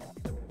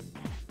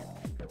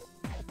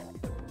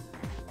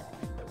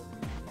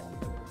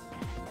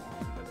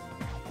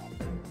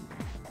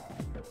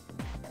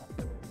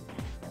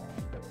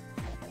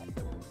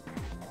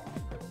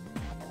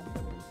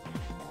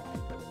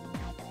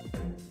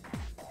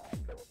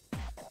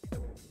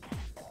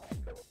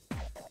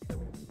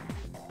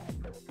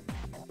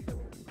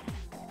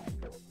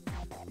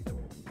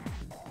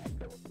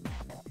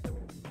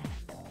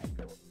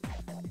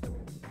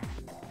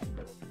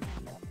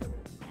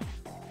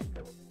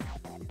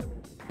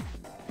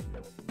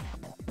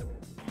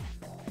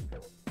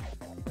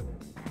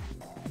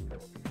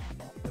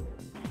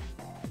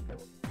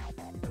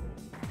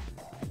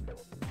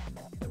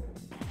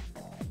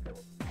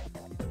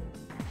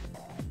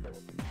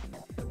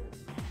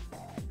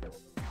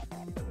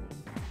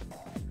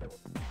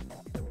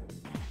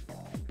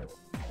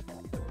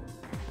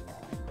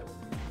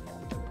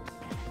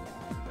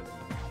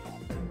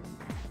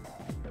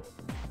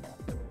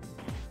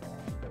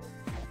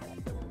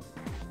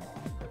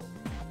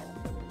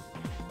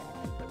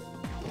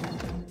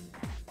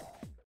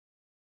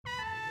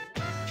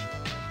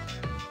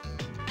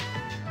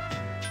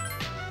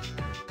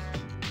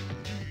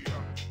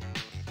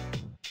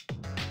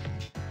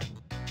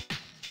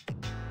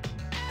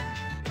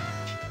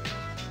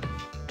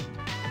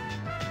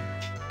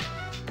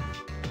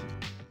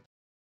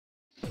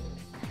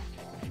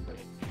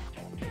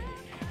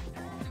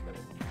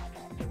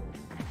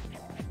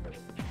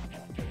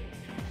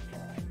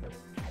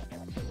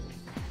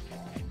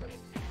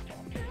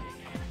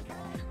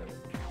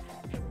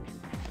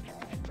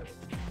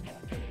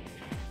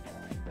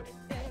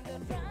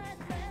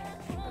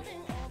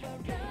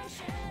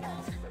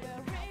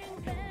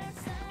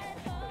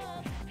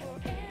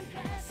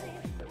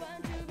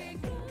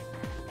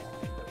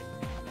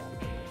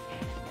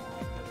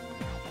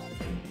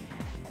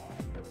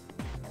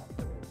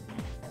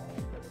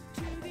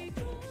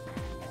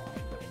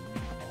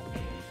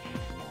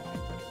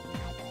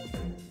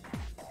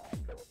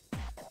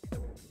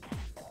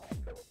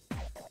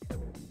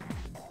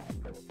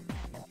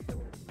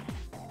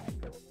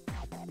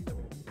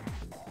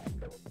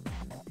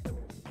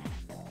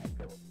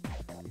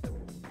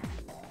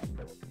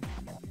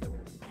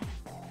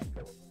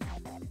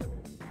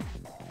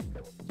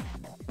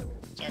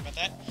 Sorry about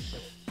that.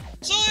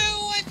 So,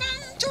 I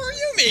found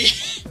Toriyumi!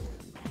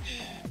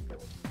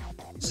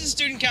 This is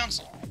student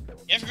council.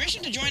 You have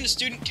permission to join the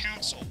student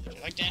council. Would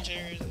you like to enter?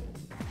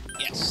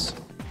 Yes.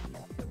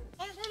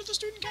 I'm part of the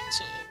student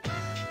council.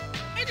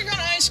 Akagana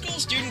High School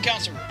student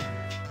council room.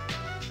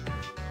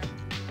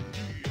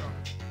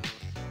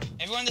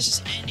 Everyone, this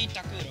is Andy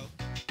Takuro.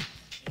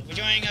 You'll be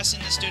joining us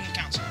in the student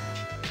council.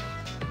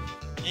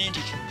 Andy,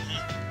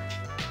 huh?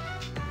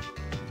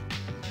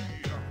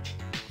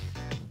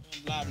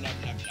 Blah, blah,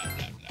 blah, blah,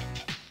 blah, blah,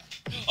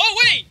 blah. Oh,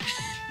 wait!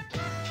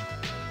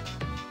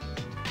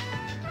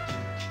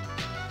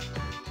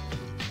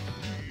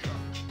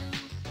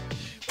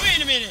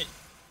 Wait a minute!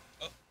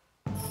 Oh.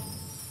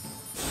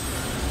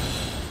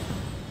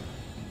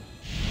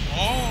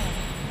 Oh.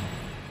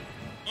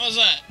 What was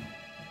that?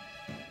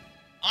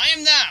 I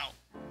am thou.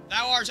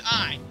 Thou art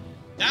I.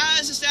 Thou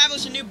hast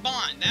established a new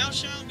bond. Thou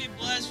shalt be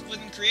blessed with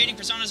creating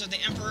personas of the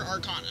Emperor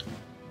Arcana.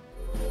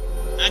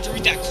 I have to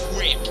read that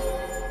quick.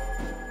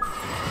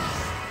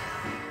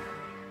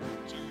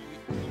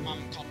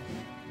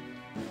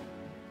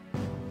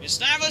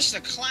 Establish the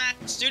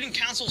Student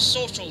Council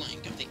social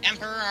link of the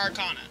Emperor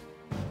Arcana.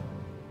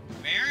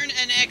 Earn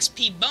an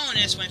XP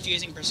bonus when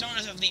fusing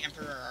personas of the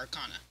Emperor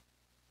Arcana.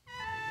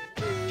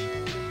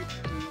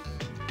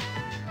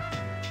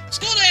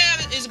 School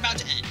day is about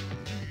to end.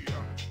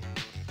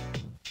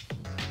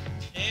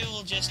 Today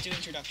we'll just do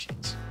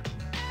introductions.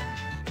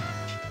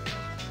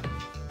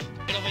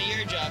 It'll be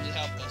your job to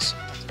help us.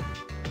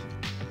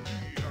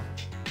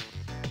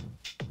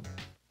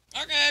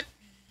 Okay.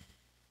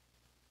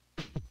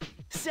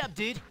 Sup,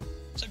 dude?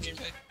 What's up,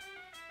 Junpei?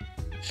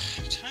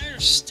 I'm tired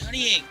of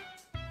studying.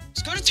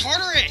 Let's go to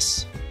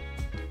Tartarus!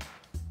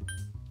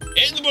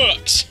 In the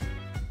books!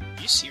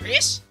 Are you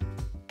serious?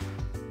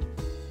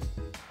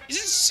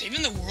 Isn't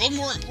saving the world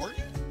more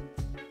important?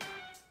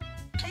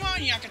 Come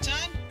on,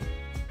 Yakatan!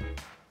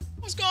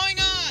 What's going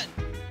on?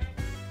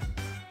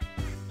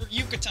 Or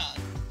Yucatan?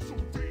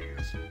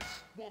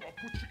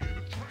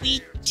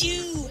 We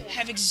do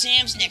have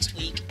exams next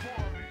week.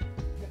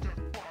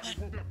 But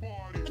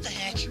what the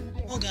heck?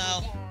 We'll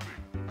go.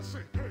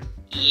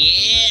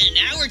 Yeah,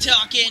 now we're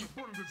talking.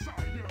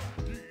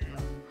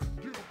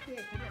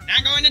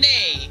 Not going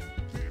today.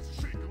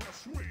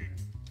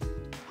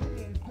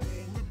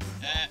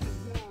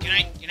 Can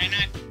I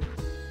not?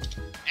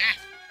 Ah.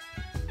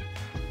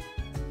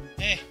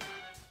 Hey.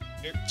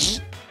 Here.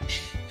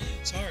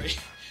 Sorry.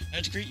 I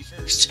had to greet you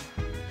first.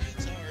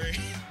 Sorry.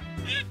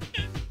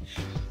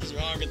 What's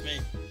wrong with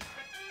me?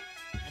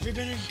 Have you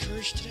been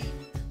encouraged today?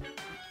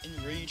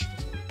 Enraged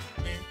before?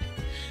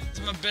 This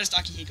is my best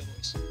Akihiko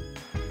voice.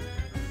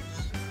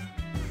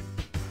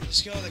 A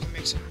skill that can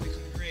make someone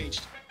become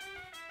enraged.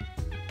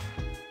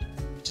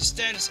 It's a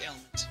status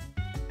ailment.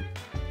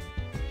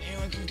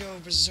 Anyone can go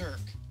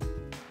berserk.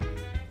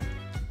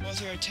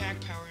 Both your attack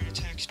power and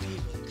attack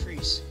speed will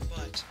increase,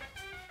 but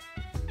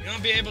you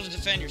won't be able to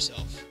defend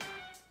yourself.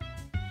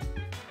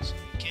 So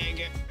you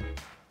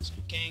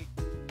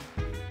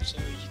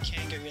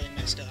can get really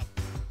messed up.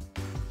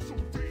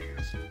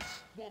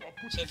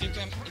 So if you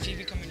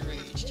become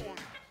enraged,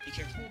 be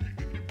careful.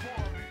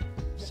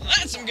 So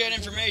that's some good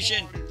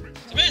information.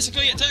 So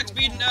basically, attack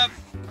speed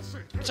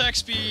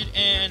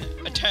and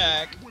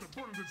attack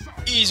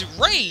is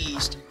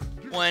raised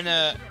when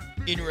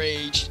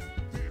enraged,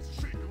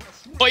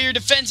 but your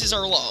defenses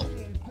are low.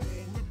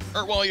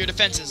 Or well, your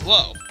defense is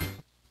low.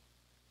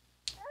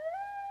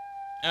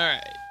 All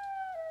right,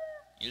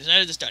 you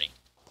decided to study.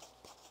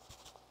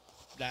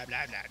 Blah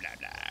blah blah blah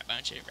blah.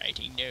 Bunch of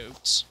writing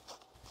notes.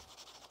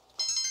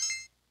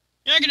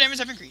 Your academics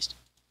have increased.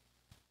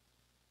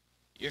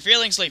 You're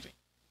feeling sleepy.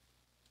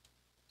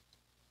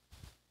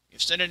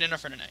 You've studied enough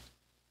for tonight.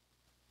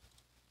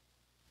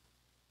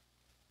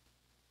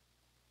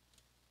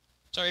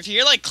 Sorry, if you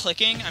hear, like,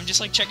 clicking, I'm just,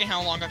 like, checking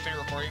how long I've been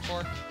recording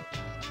for.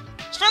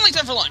 It's finally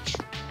time for lunch.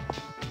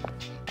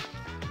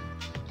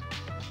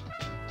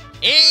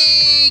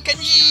 Hey,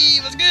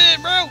 Kanji! What's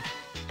good, bro?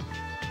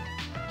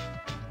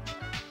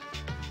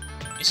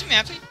 You seem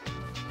happy?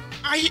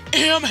 I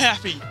am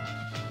happy!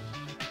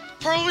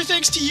 Probably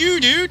thanks to you,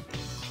 dude!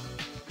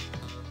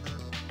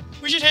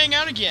 We should hang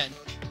out again.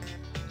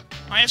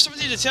 I have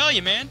something to tell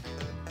you, man.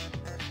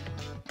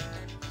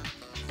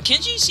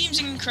 Kenji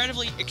seems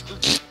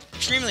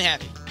extremely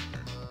happy.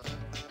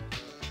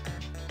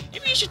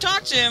 Maybe you should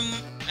talk to him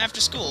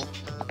after school.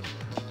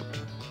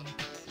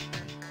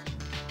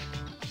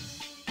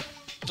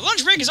 The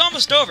lunch break is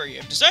almost over. You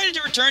have decided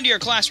to return to your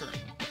classroom.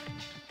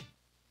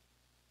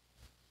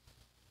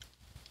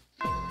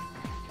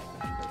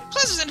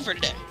 Class is ended for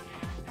today.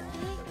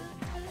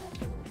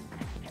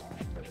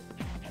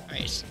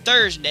 Alright, it's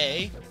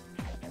Thursday.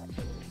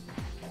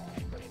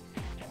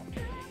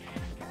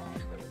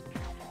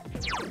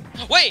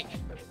 Wait!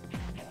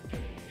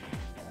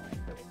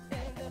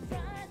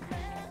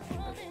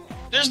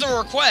 There's the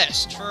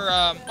request for,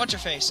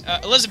 what's-her-face?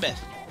 Elizabeth.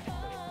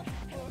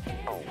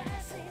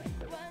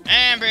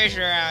 I'm pretty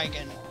sure I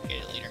can get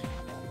it later.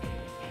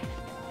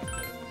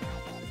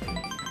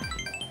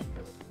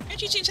 And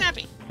she seems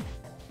happy.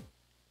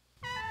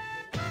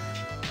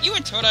 You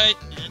and Todai...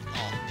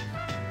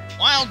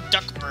 Wild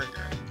duck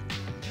burger.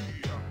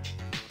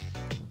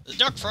 The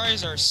duck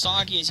fries are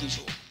soggy as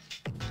usual.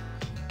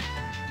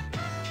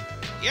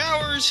 The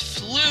hours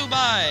flew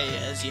by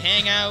as you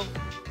hang out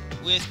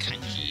with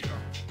Kanji.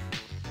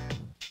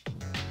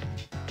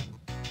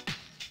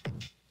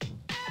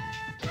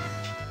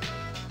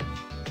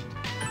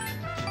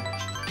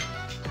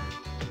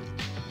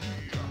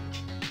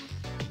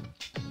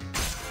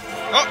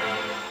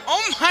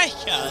 Oh my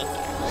god!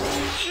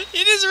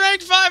 It is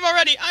rank 5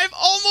 already! I've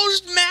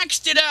almost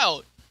maxed it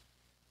out!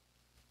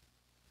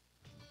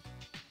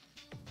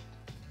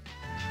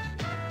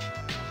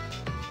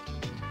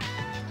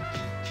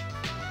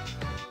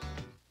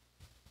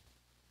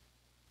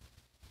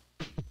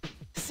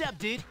 Sup,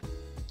 dude?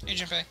 Hey,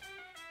 Junpei.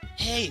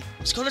 Hey,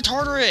 let's go to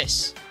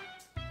Tartarus!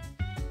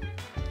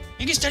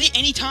 You can study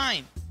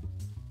anytime!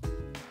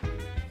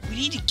 We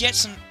need to get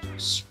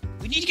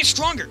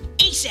stronger!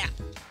 ASAP!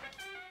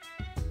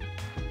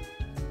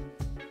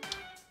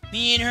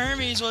 Me and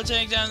Hermes will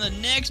take down the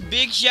next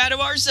big shadow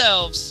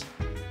ourselves.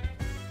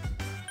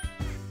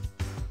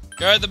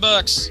 Guard the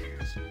books.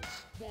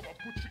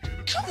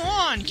 Come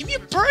on, give me a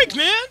break,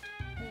 man!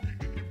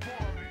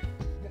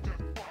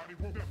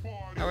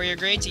 How are your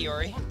grades,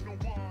 Iori?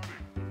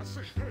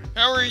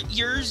 How are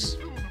yours?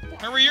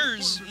 How are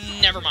yours?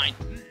 Never mind.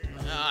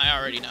 I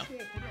already know.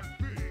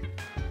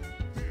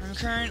 I'm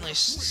currently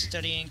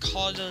studying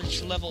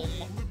college-level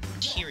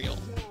material,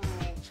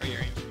 for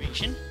your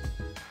information.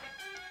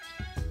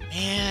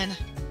 Man.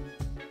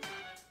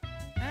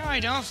 Now I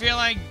don't feel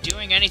like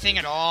doing anything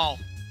at all.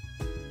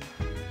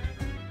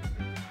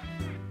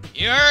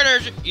 You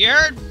heard her. You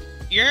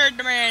heard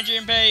the man,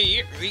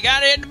 Junpei. We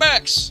gotta hit the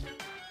books.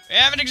 We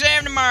have an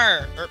exam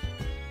tomorrow. Or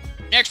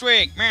next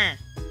week. Meh.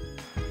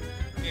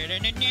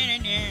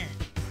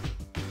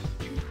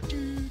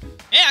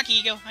 Hey,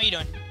 Akihiko. How you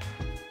doing?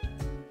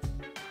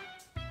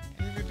 Have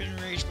you ever been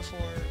enraged before?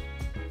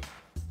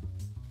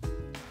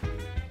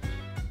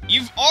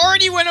 You've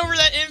already went over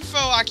that info,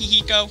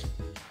 Akihiko.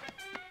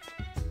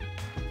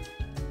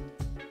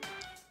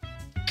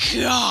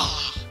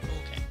 God.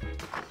 Okay.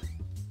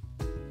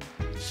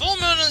 Full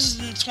moon is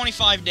in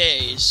 25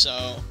 days,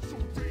 so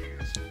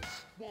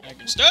I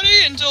can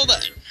study until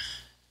then.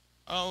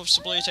 I'll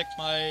simply take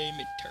my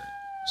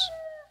midterms.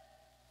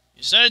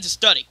 You decided to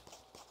study.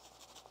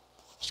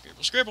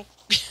 Scribble, scribble.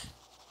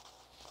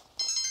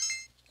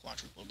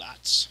 Quadruple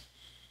dots.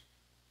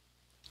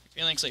 You're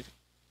feeling sleepy.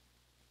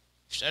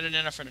 You've studied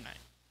enough for tonight.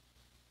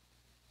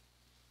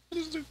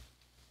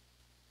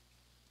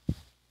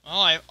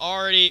 Well, I've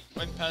already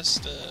went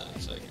past the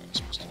thing I was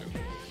supposed to do.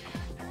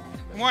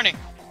 Good morning.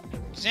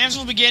 Exams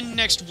will begin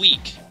next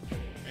week.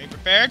 Are you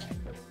prepared?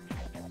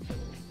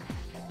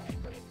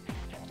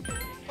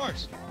 Of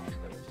course.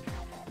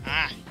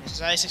 Ah, just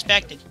as I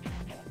expected.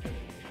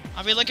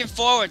 I'll be looking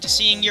forward to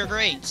seeing your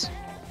grades.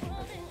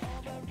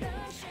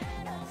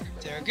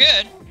 If they're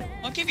good,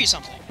 I'll give you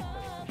something.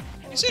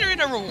 Consider it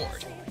a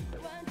reward.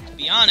 To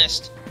be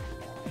honest,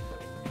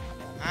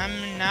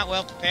 I'm not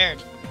well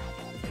prepared.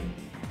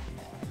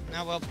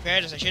 Not well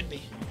prepared as I should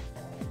be.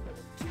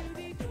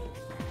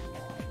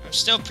 I'm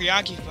still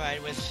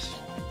preoccupied with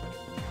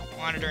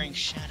monitoring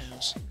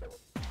shadows.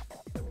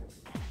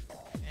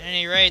 At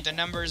any rate, the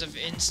number of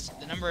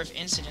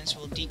incidents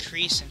will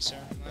decrease since our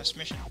last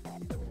mission.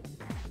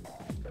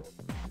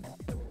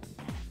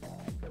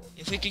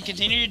 If we can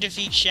continue to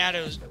defeat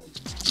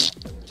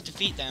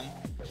them,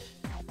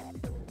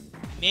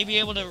 we may be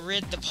able to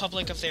rid the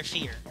public of their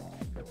fear.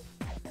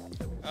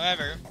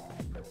 However,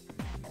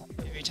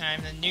 every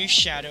time the new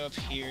shadow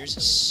appears,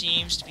 it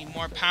seems to be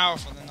more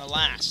powerful than the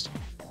last.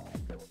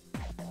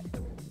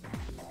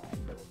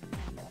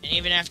 And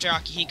even after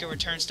Akihiko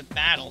returns to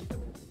battle,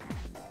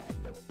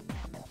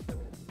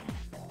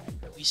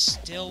 we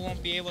still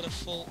won't be able to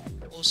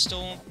we'll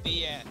still won't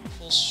be at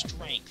full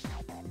strength.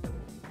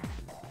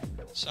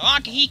 So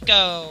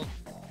Akihiko is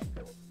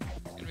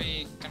gonna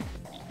be kind of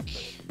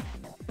weak.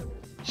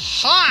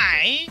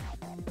 Hi!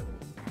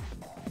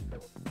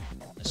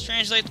 Let's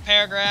translate the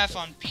paragraph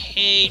on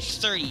page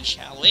 30,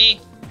 shall we?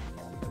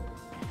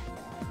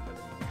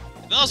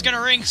 The bell's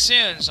gonna ring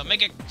soon, so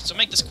make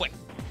this quick.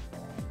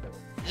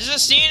 This is a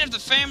scene of the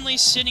family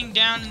sitting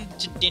down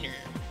to dinner.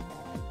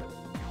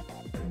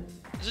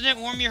 Doesn't it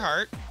warm your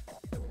heart?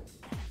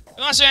 Who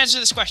wants to answer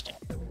this question?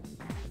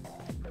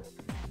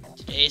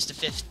 Today is the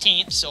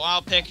 15th, so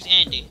I'll pick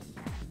Andy.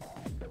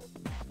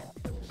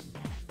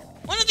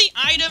 One of the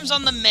items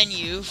on the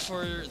menu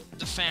for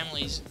the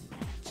family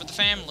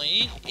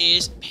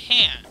is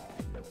pan.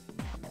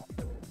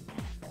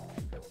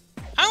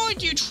 How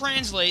would you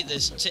translate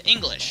this to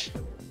English?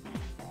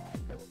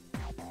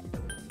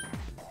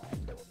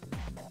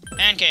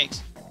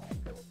 Pancakes.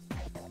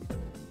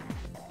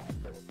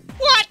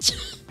 What?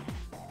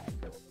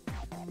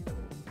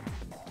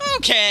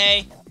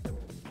 Okay.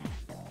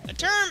 The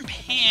term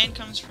pan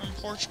comes from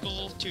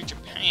Portugal to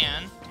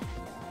Japan.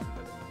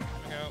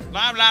 Go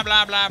blah blah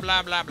blah blah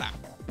blah blah blah.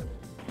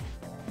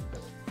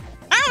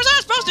 How was I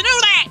supposed to know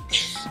that?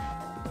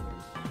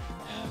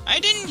 I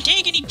didn't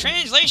take any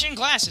translation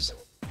classes.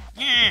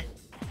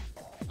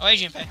 Oh, hey,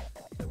 Junpei.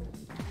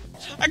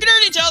 I can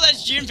already tell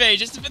that's Junpei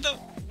just with the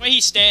way he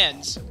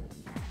stands.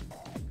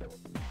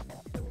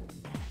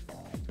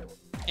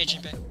 Hey,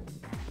 Junpei.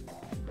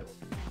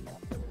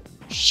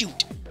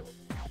 Shoot.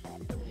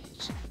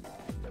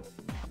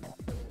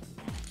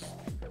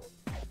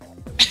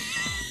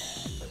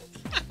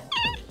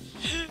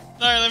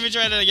 Sorry, let me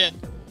try that again.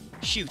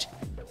 Shoot.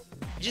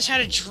 I just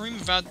had a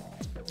dream about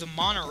the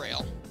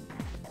monorail.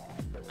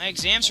 My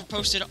exams were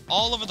posted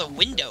all over the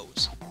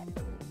windows.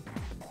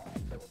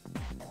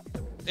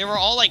 They were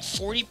all like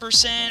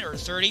 40% or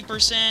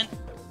 30%.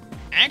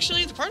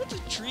 Actually, the part of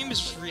the dream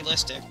is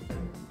realistic.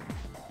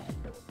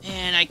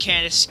 And I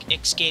can't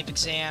escape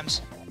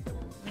exams.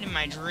 Even in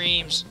my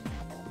dreams.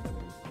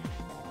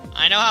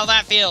 I know how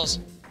that feels.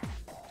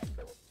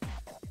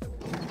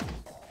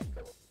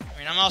 I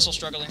mean, I'm also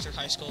struggling through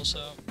high school,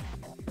 so...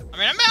 I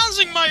mean, I'm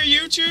balancing my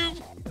YouTube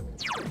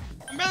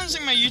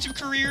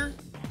career.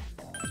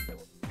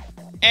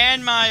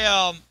 And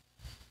my,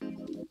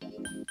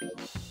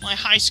 my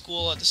high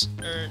school at the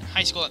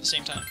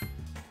same time.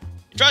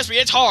 Trust me,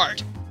 it's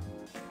hard.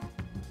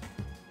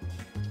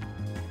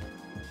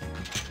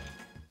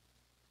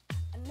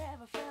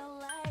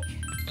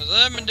 What's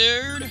up, my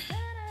dude?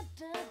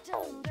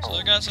 So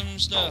I got some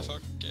stuff.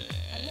 Okay.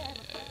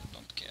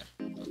 Don't care.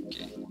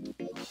 Okay.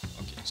 Okay.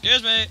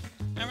 Excuse me.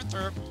 I'm a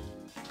throat.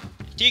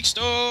 Antique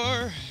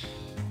store.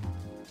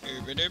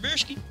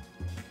 Birski.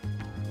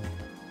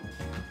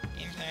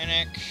 Game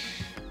Panic.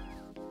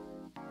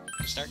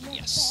 Start.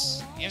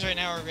 Yes. Games right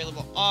now are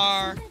available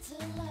are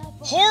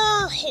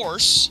Horror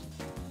Horse,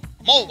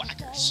 Mole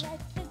Whackers.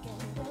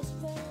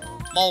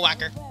 Mole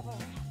Whacker.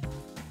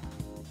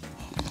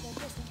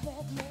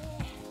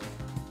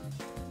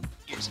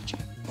 Here's a check.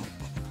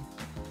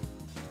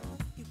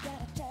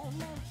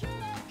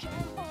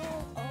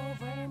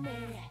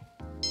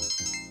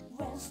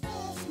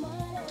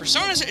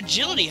 Persona's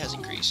agility has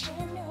increased.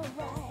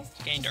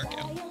 Gain Dark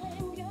Out.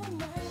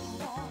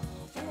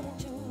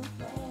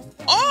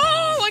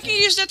 Oh, I can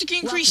use that to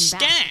increase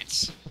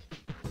stats.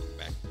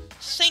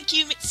 Thank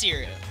you,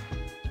 Mitsuru.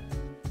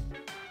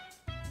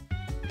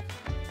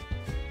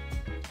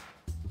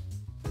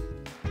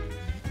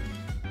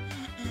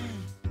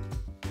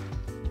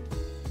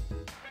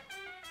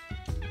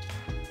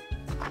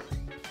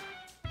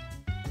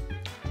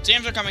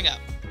 Exams are coming up.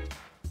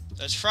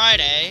 So it's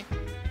Friday.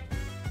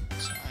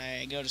 So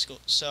I go to school.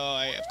 So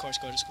I, of course,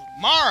 go to school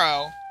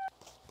tomorrow.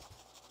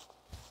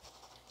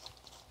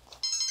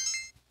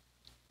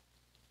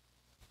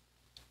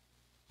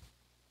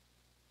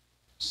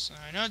 So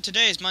I know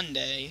today is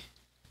Monday.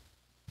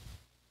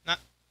 Not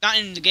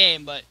in the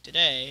game, but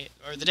today,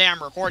 or the day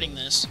I'm recording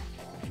this.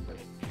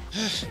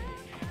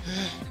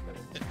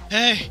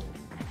 Hey!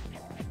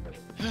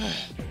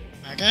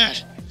 My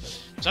God.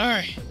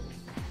 Sorry.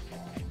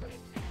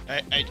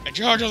 I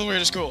jogged all the way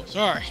to school.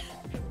 Sorry.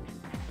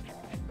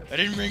 I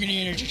didn't bring any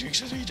energy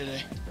drinks with me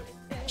today.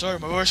 Sorry,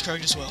 my voice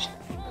cracked as well.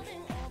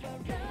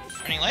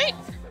 Running late?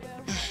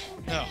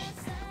 No.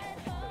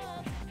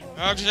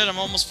 Doctor said I'm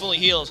almost fully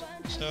healed,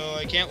 so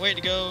I can't wait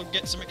to go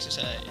get some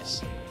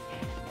exercise.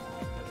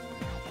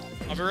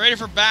 I'll be ready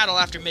for battle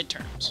after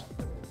midterms.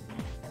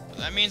 But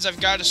that means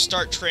I've got to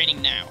start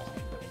training now.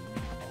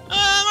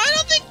 I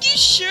don't think you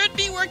should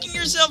be working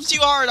yourself too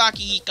hard,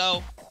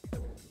 Akihiko.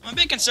 I'm a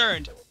bit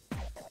concerned.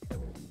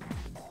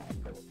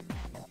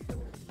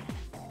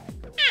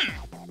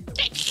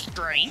 That's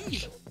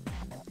strange.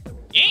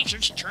 The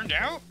answers turned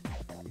out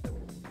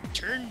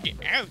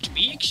to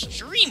be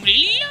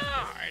extremely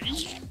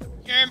large.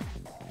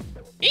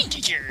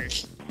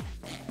 Integers.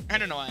 I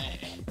don't know why.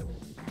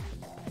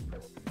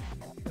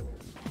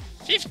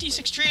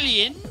 56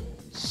 trillion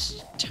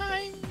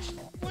times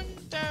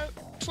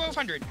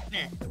 1200.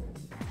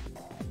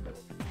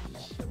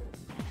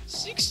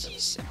 60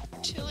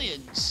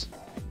 septillions.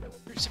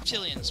 Or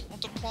septillions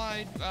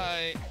multiplied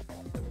by.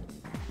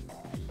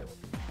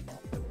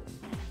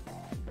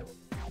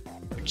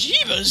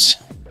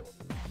 Jeebus!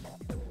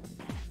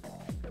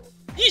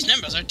 These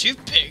numbers are too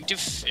big to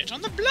fit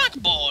on the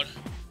blackboard.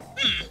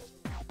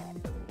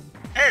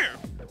 Oh.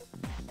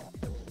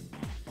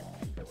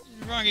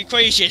 Wrong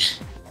equation.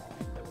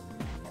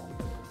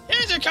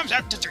 Answer comes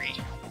out to 3.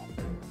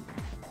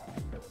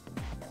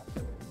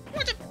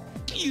 What a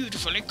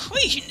beautiful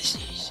equation this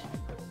is.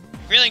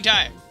 Feeling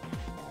tired.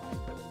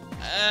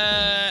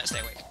 Stay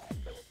awake.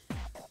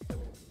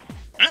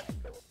 Huh?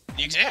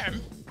 The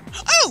exam?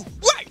 Oh,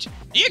 right!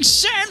 The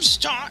exam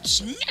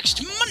starts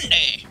next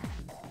Monday.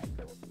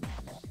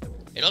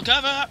 It'll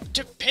cover up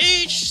to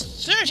page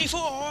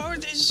 34.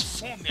 This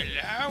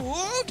formula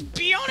won't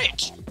be on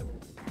it.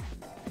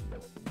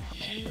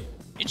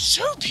 It's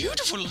so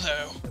beautiful,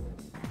 though.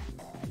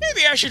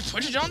 Maybe I should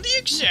put it on the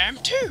exam,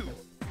 too.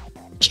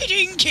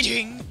 Kidding,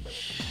 kidding.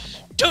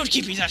 Don't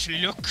give me that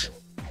look.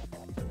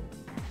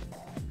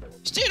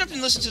 Stay up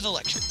and listen to the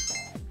lecture.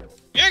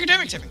 Your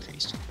academics have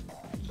increased.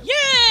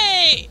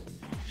 Yay!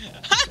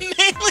 I'm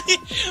mainly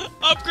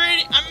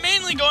upgrading. I'm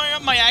mainly going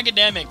up my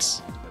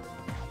academics.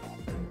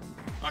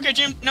 Okay,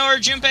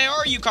 Junpei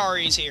or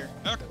Yukari's here.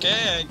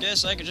 Okay, I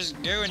guess I could just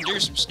go and do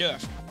some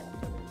stuff.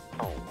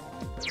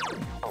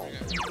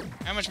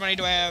 How much money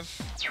do I have?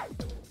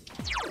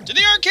 To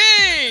the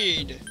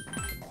arcade!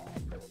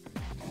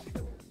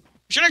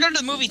 Should I go to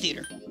the movie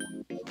theater?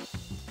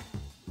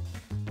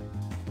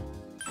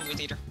 Movie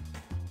theater.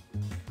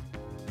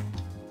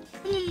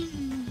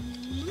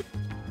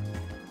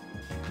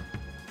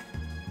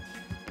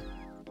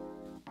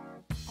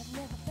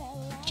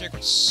 Check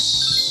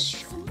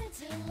what's...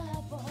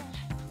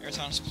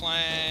 Marathon's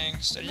playing.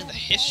 Study the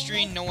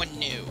history no one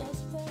knew.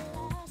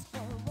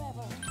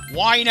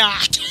 Why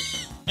not?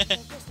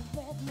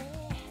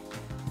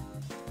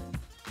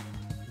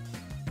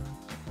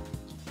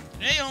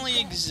 Today only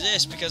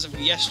exists because of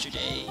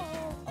yesterday.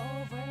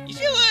 You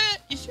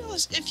feel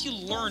as if you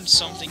learned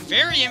something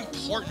very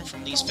important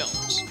from these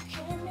films.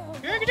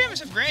 Your academics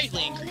have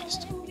greatly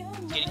increased.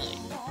 It's getting late.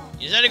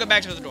 You decided to go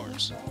back to the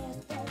dorms.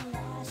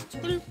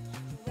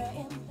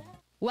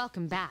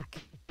 Welcome back.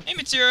 Hey,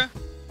 Mitsuru.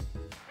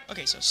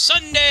 Okay, so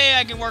Sunday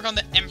I can work on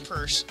the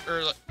Emperor's,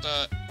 or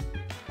the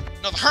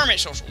Hermit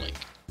Social Link.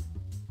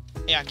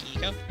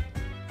 Akihiko.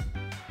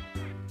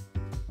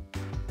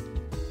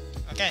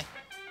 Okay.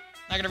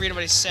 Not gonna read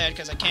what he said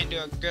because I can't do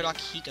a good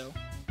Akihiko.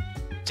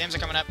 Exams are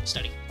coming up.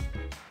 Study.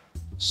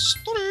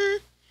 Study!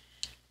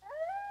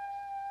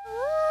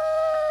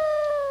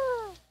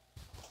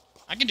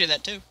 I can do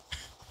that too.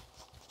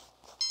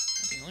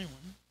 Not the only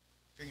one.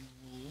 Freaking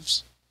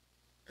wolves.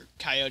 Or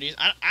coyotes.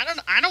 I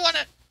don't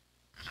wanna...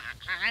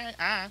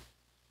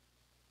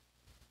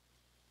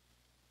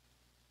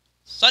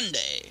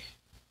 Sunday.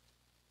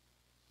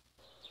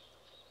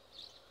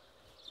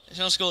 There's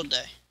no school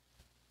today.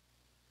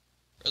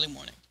 Early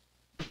morning.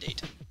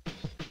 Daytime.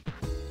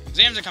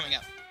 Exams are coming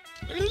up.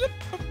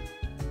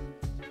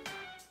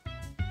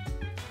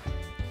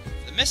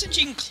 The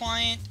messaging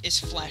client is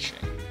flashing.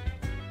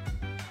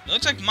 It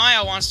looks like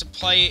Maya wants to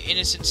play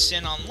Innocent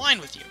Sin online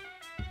with you.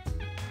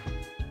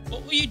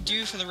 What will you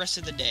do for the rest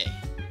of the day?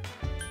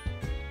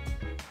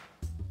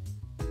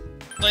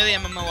 Play the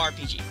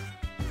MMORPG.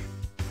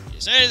 You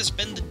decided to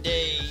spend the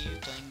day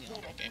playing the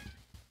online game.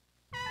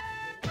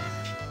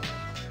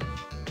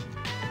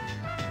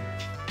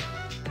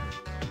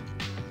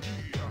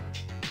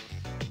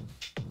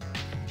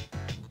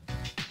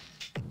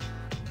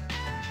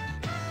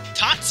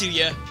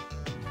 Tatsuya.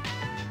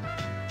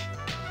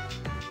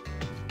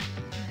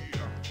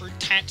 Or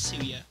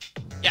Tatsuya.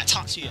 Yeah,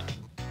 Tatsuya.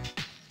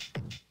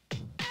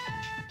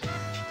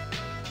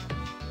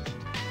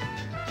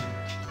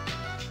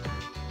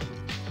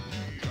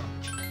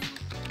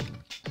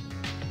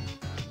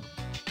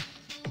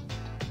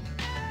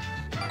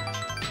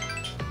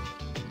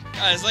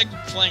 God, it's like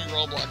playing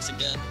Roblox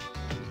again.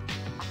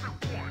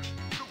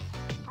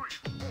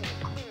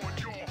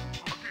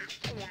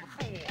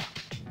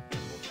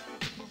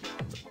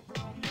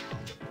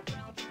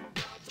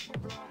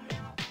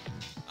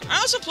 I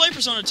also play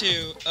Persona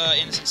 2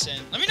 Innocent Sin.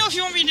 Let me know if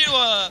you want me to do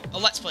a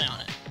Let's Play on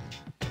it.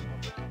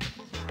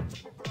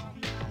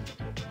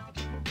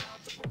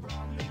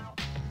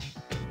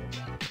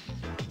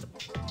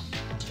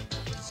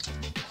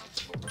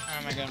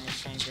 Oh my god, my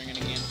phone's ringing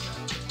again.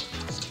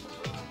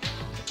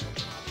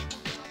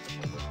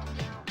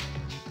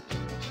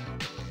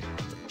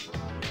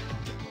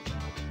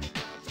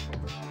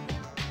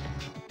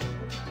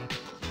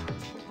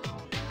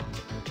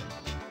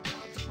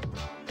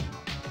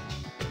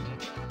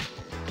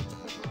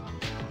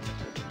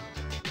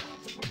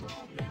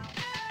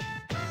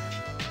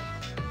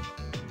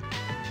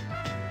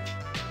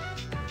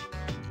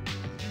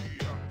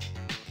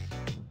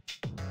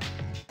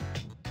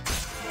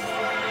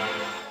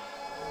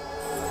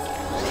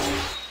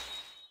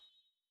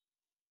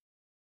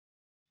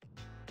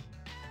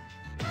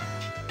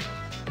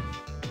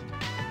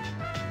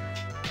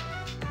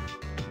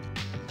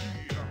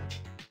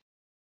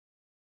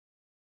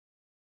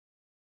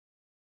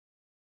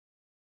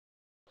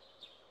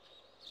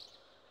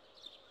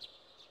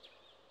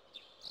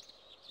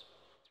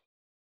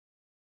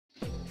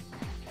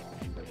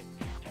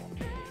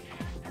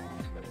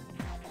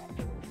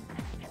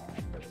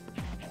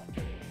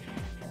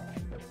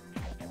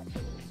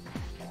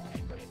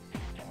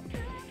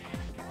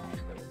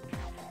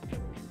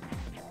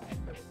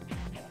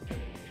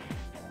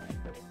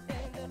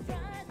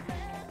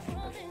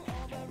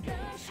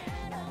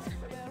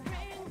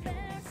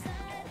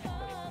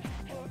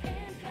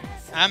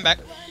 I'm back.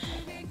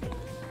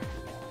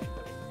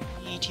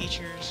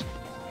 Teachers.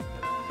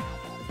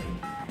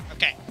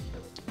 Okay.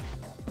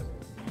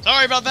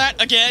 Sorry about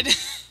that again. It's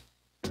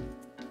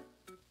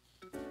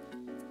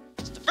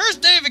the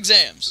first day of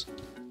exams.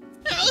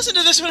 Now, listen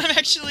to this when I'm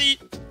actually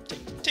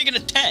taking a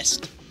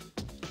test.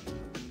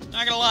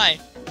 Not gonna lie.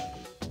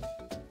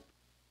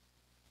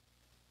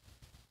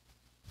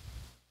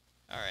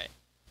 Alright.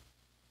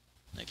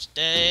 Next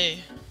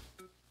day.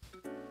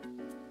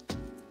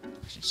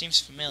 It seems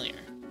familiar.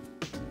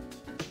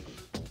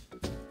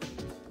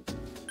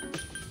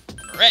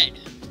 Red.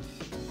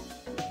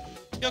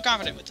 Feel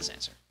confident with this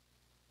answer.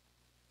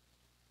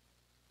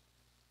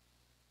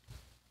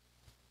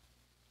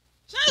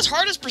 It's not as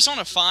hard as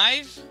Persona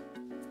 5.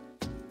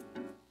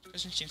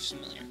 Question seems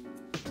familiar.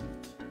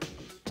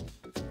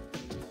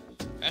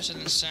 Faster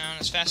than sound,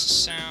 as fast as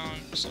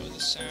sound, slower than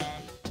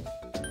sound.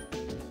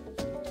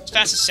 As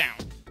fast as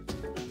sound.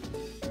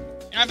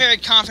 You're not very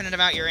confident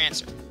about your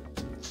answer.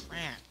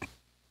 Crap.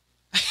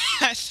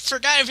 I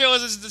forgot if it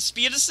was the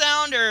speed of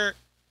sound or...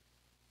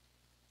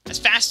 It's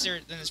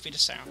faster than the speed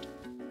of sound.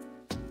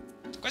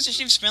 The question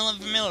seems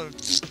familiar.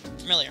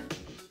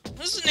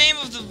 What is the name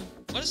of the...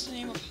 What is the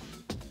name of...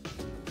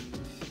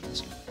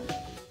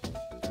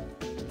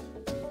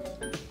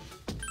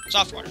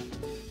 Soft water.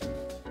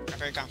 Not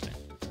very confident.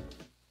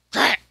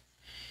 Crack!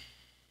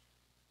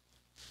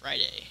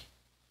 Friday.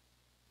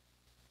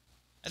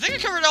 I think I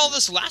covered all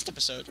this last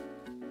episode.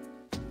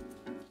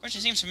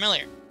 Question seems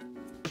familiar.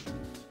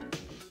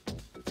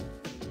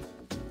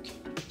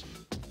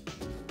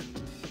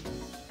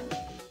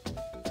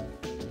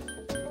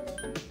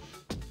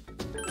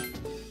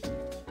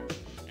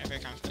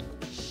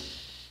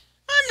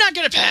 I'm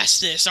gonna pass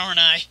this, aren't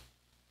I?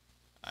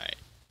 Alright.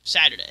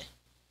 Saturday.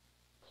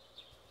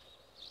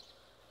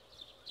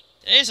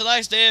 Today's the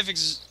last day of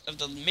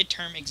the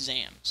midterm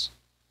exams.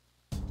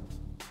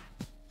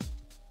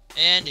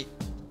 Andy,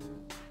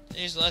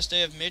 today's the last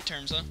day of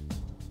midterms, huh?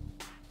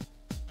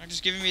 They're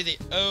just giving me the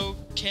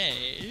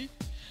okay.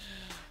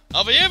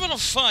 I'll be able to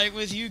fight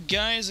with you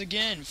guys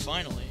again,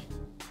 finally.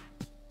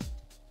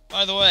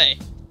 By the way,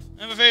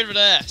 I have a favor to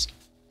ask.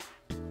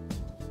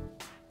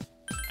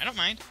 I don't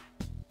mind.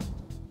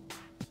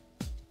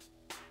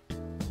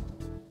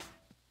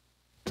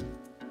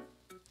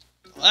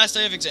 Last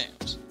day of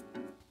exams.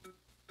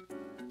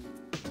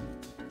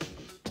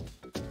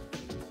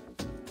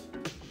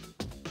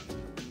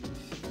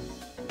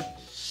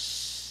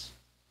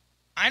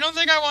 I don't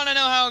think I want to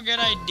know how good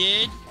I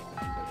did.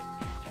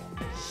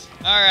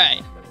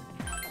 Alright.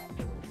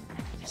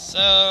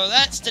 So,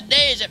 that's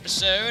today's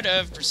episode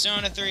of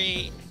Persona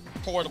 3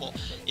 Portable.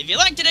 If you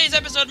liked today's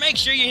episode, make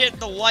sure you hit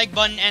the like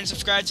button and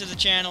subscribe to the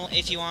channel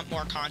if you want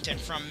more content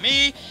from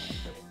me.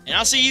 And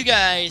I'll see you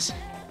guys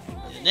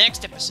in the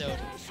next episode.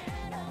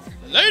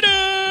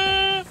 Later!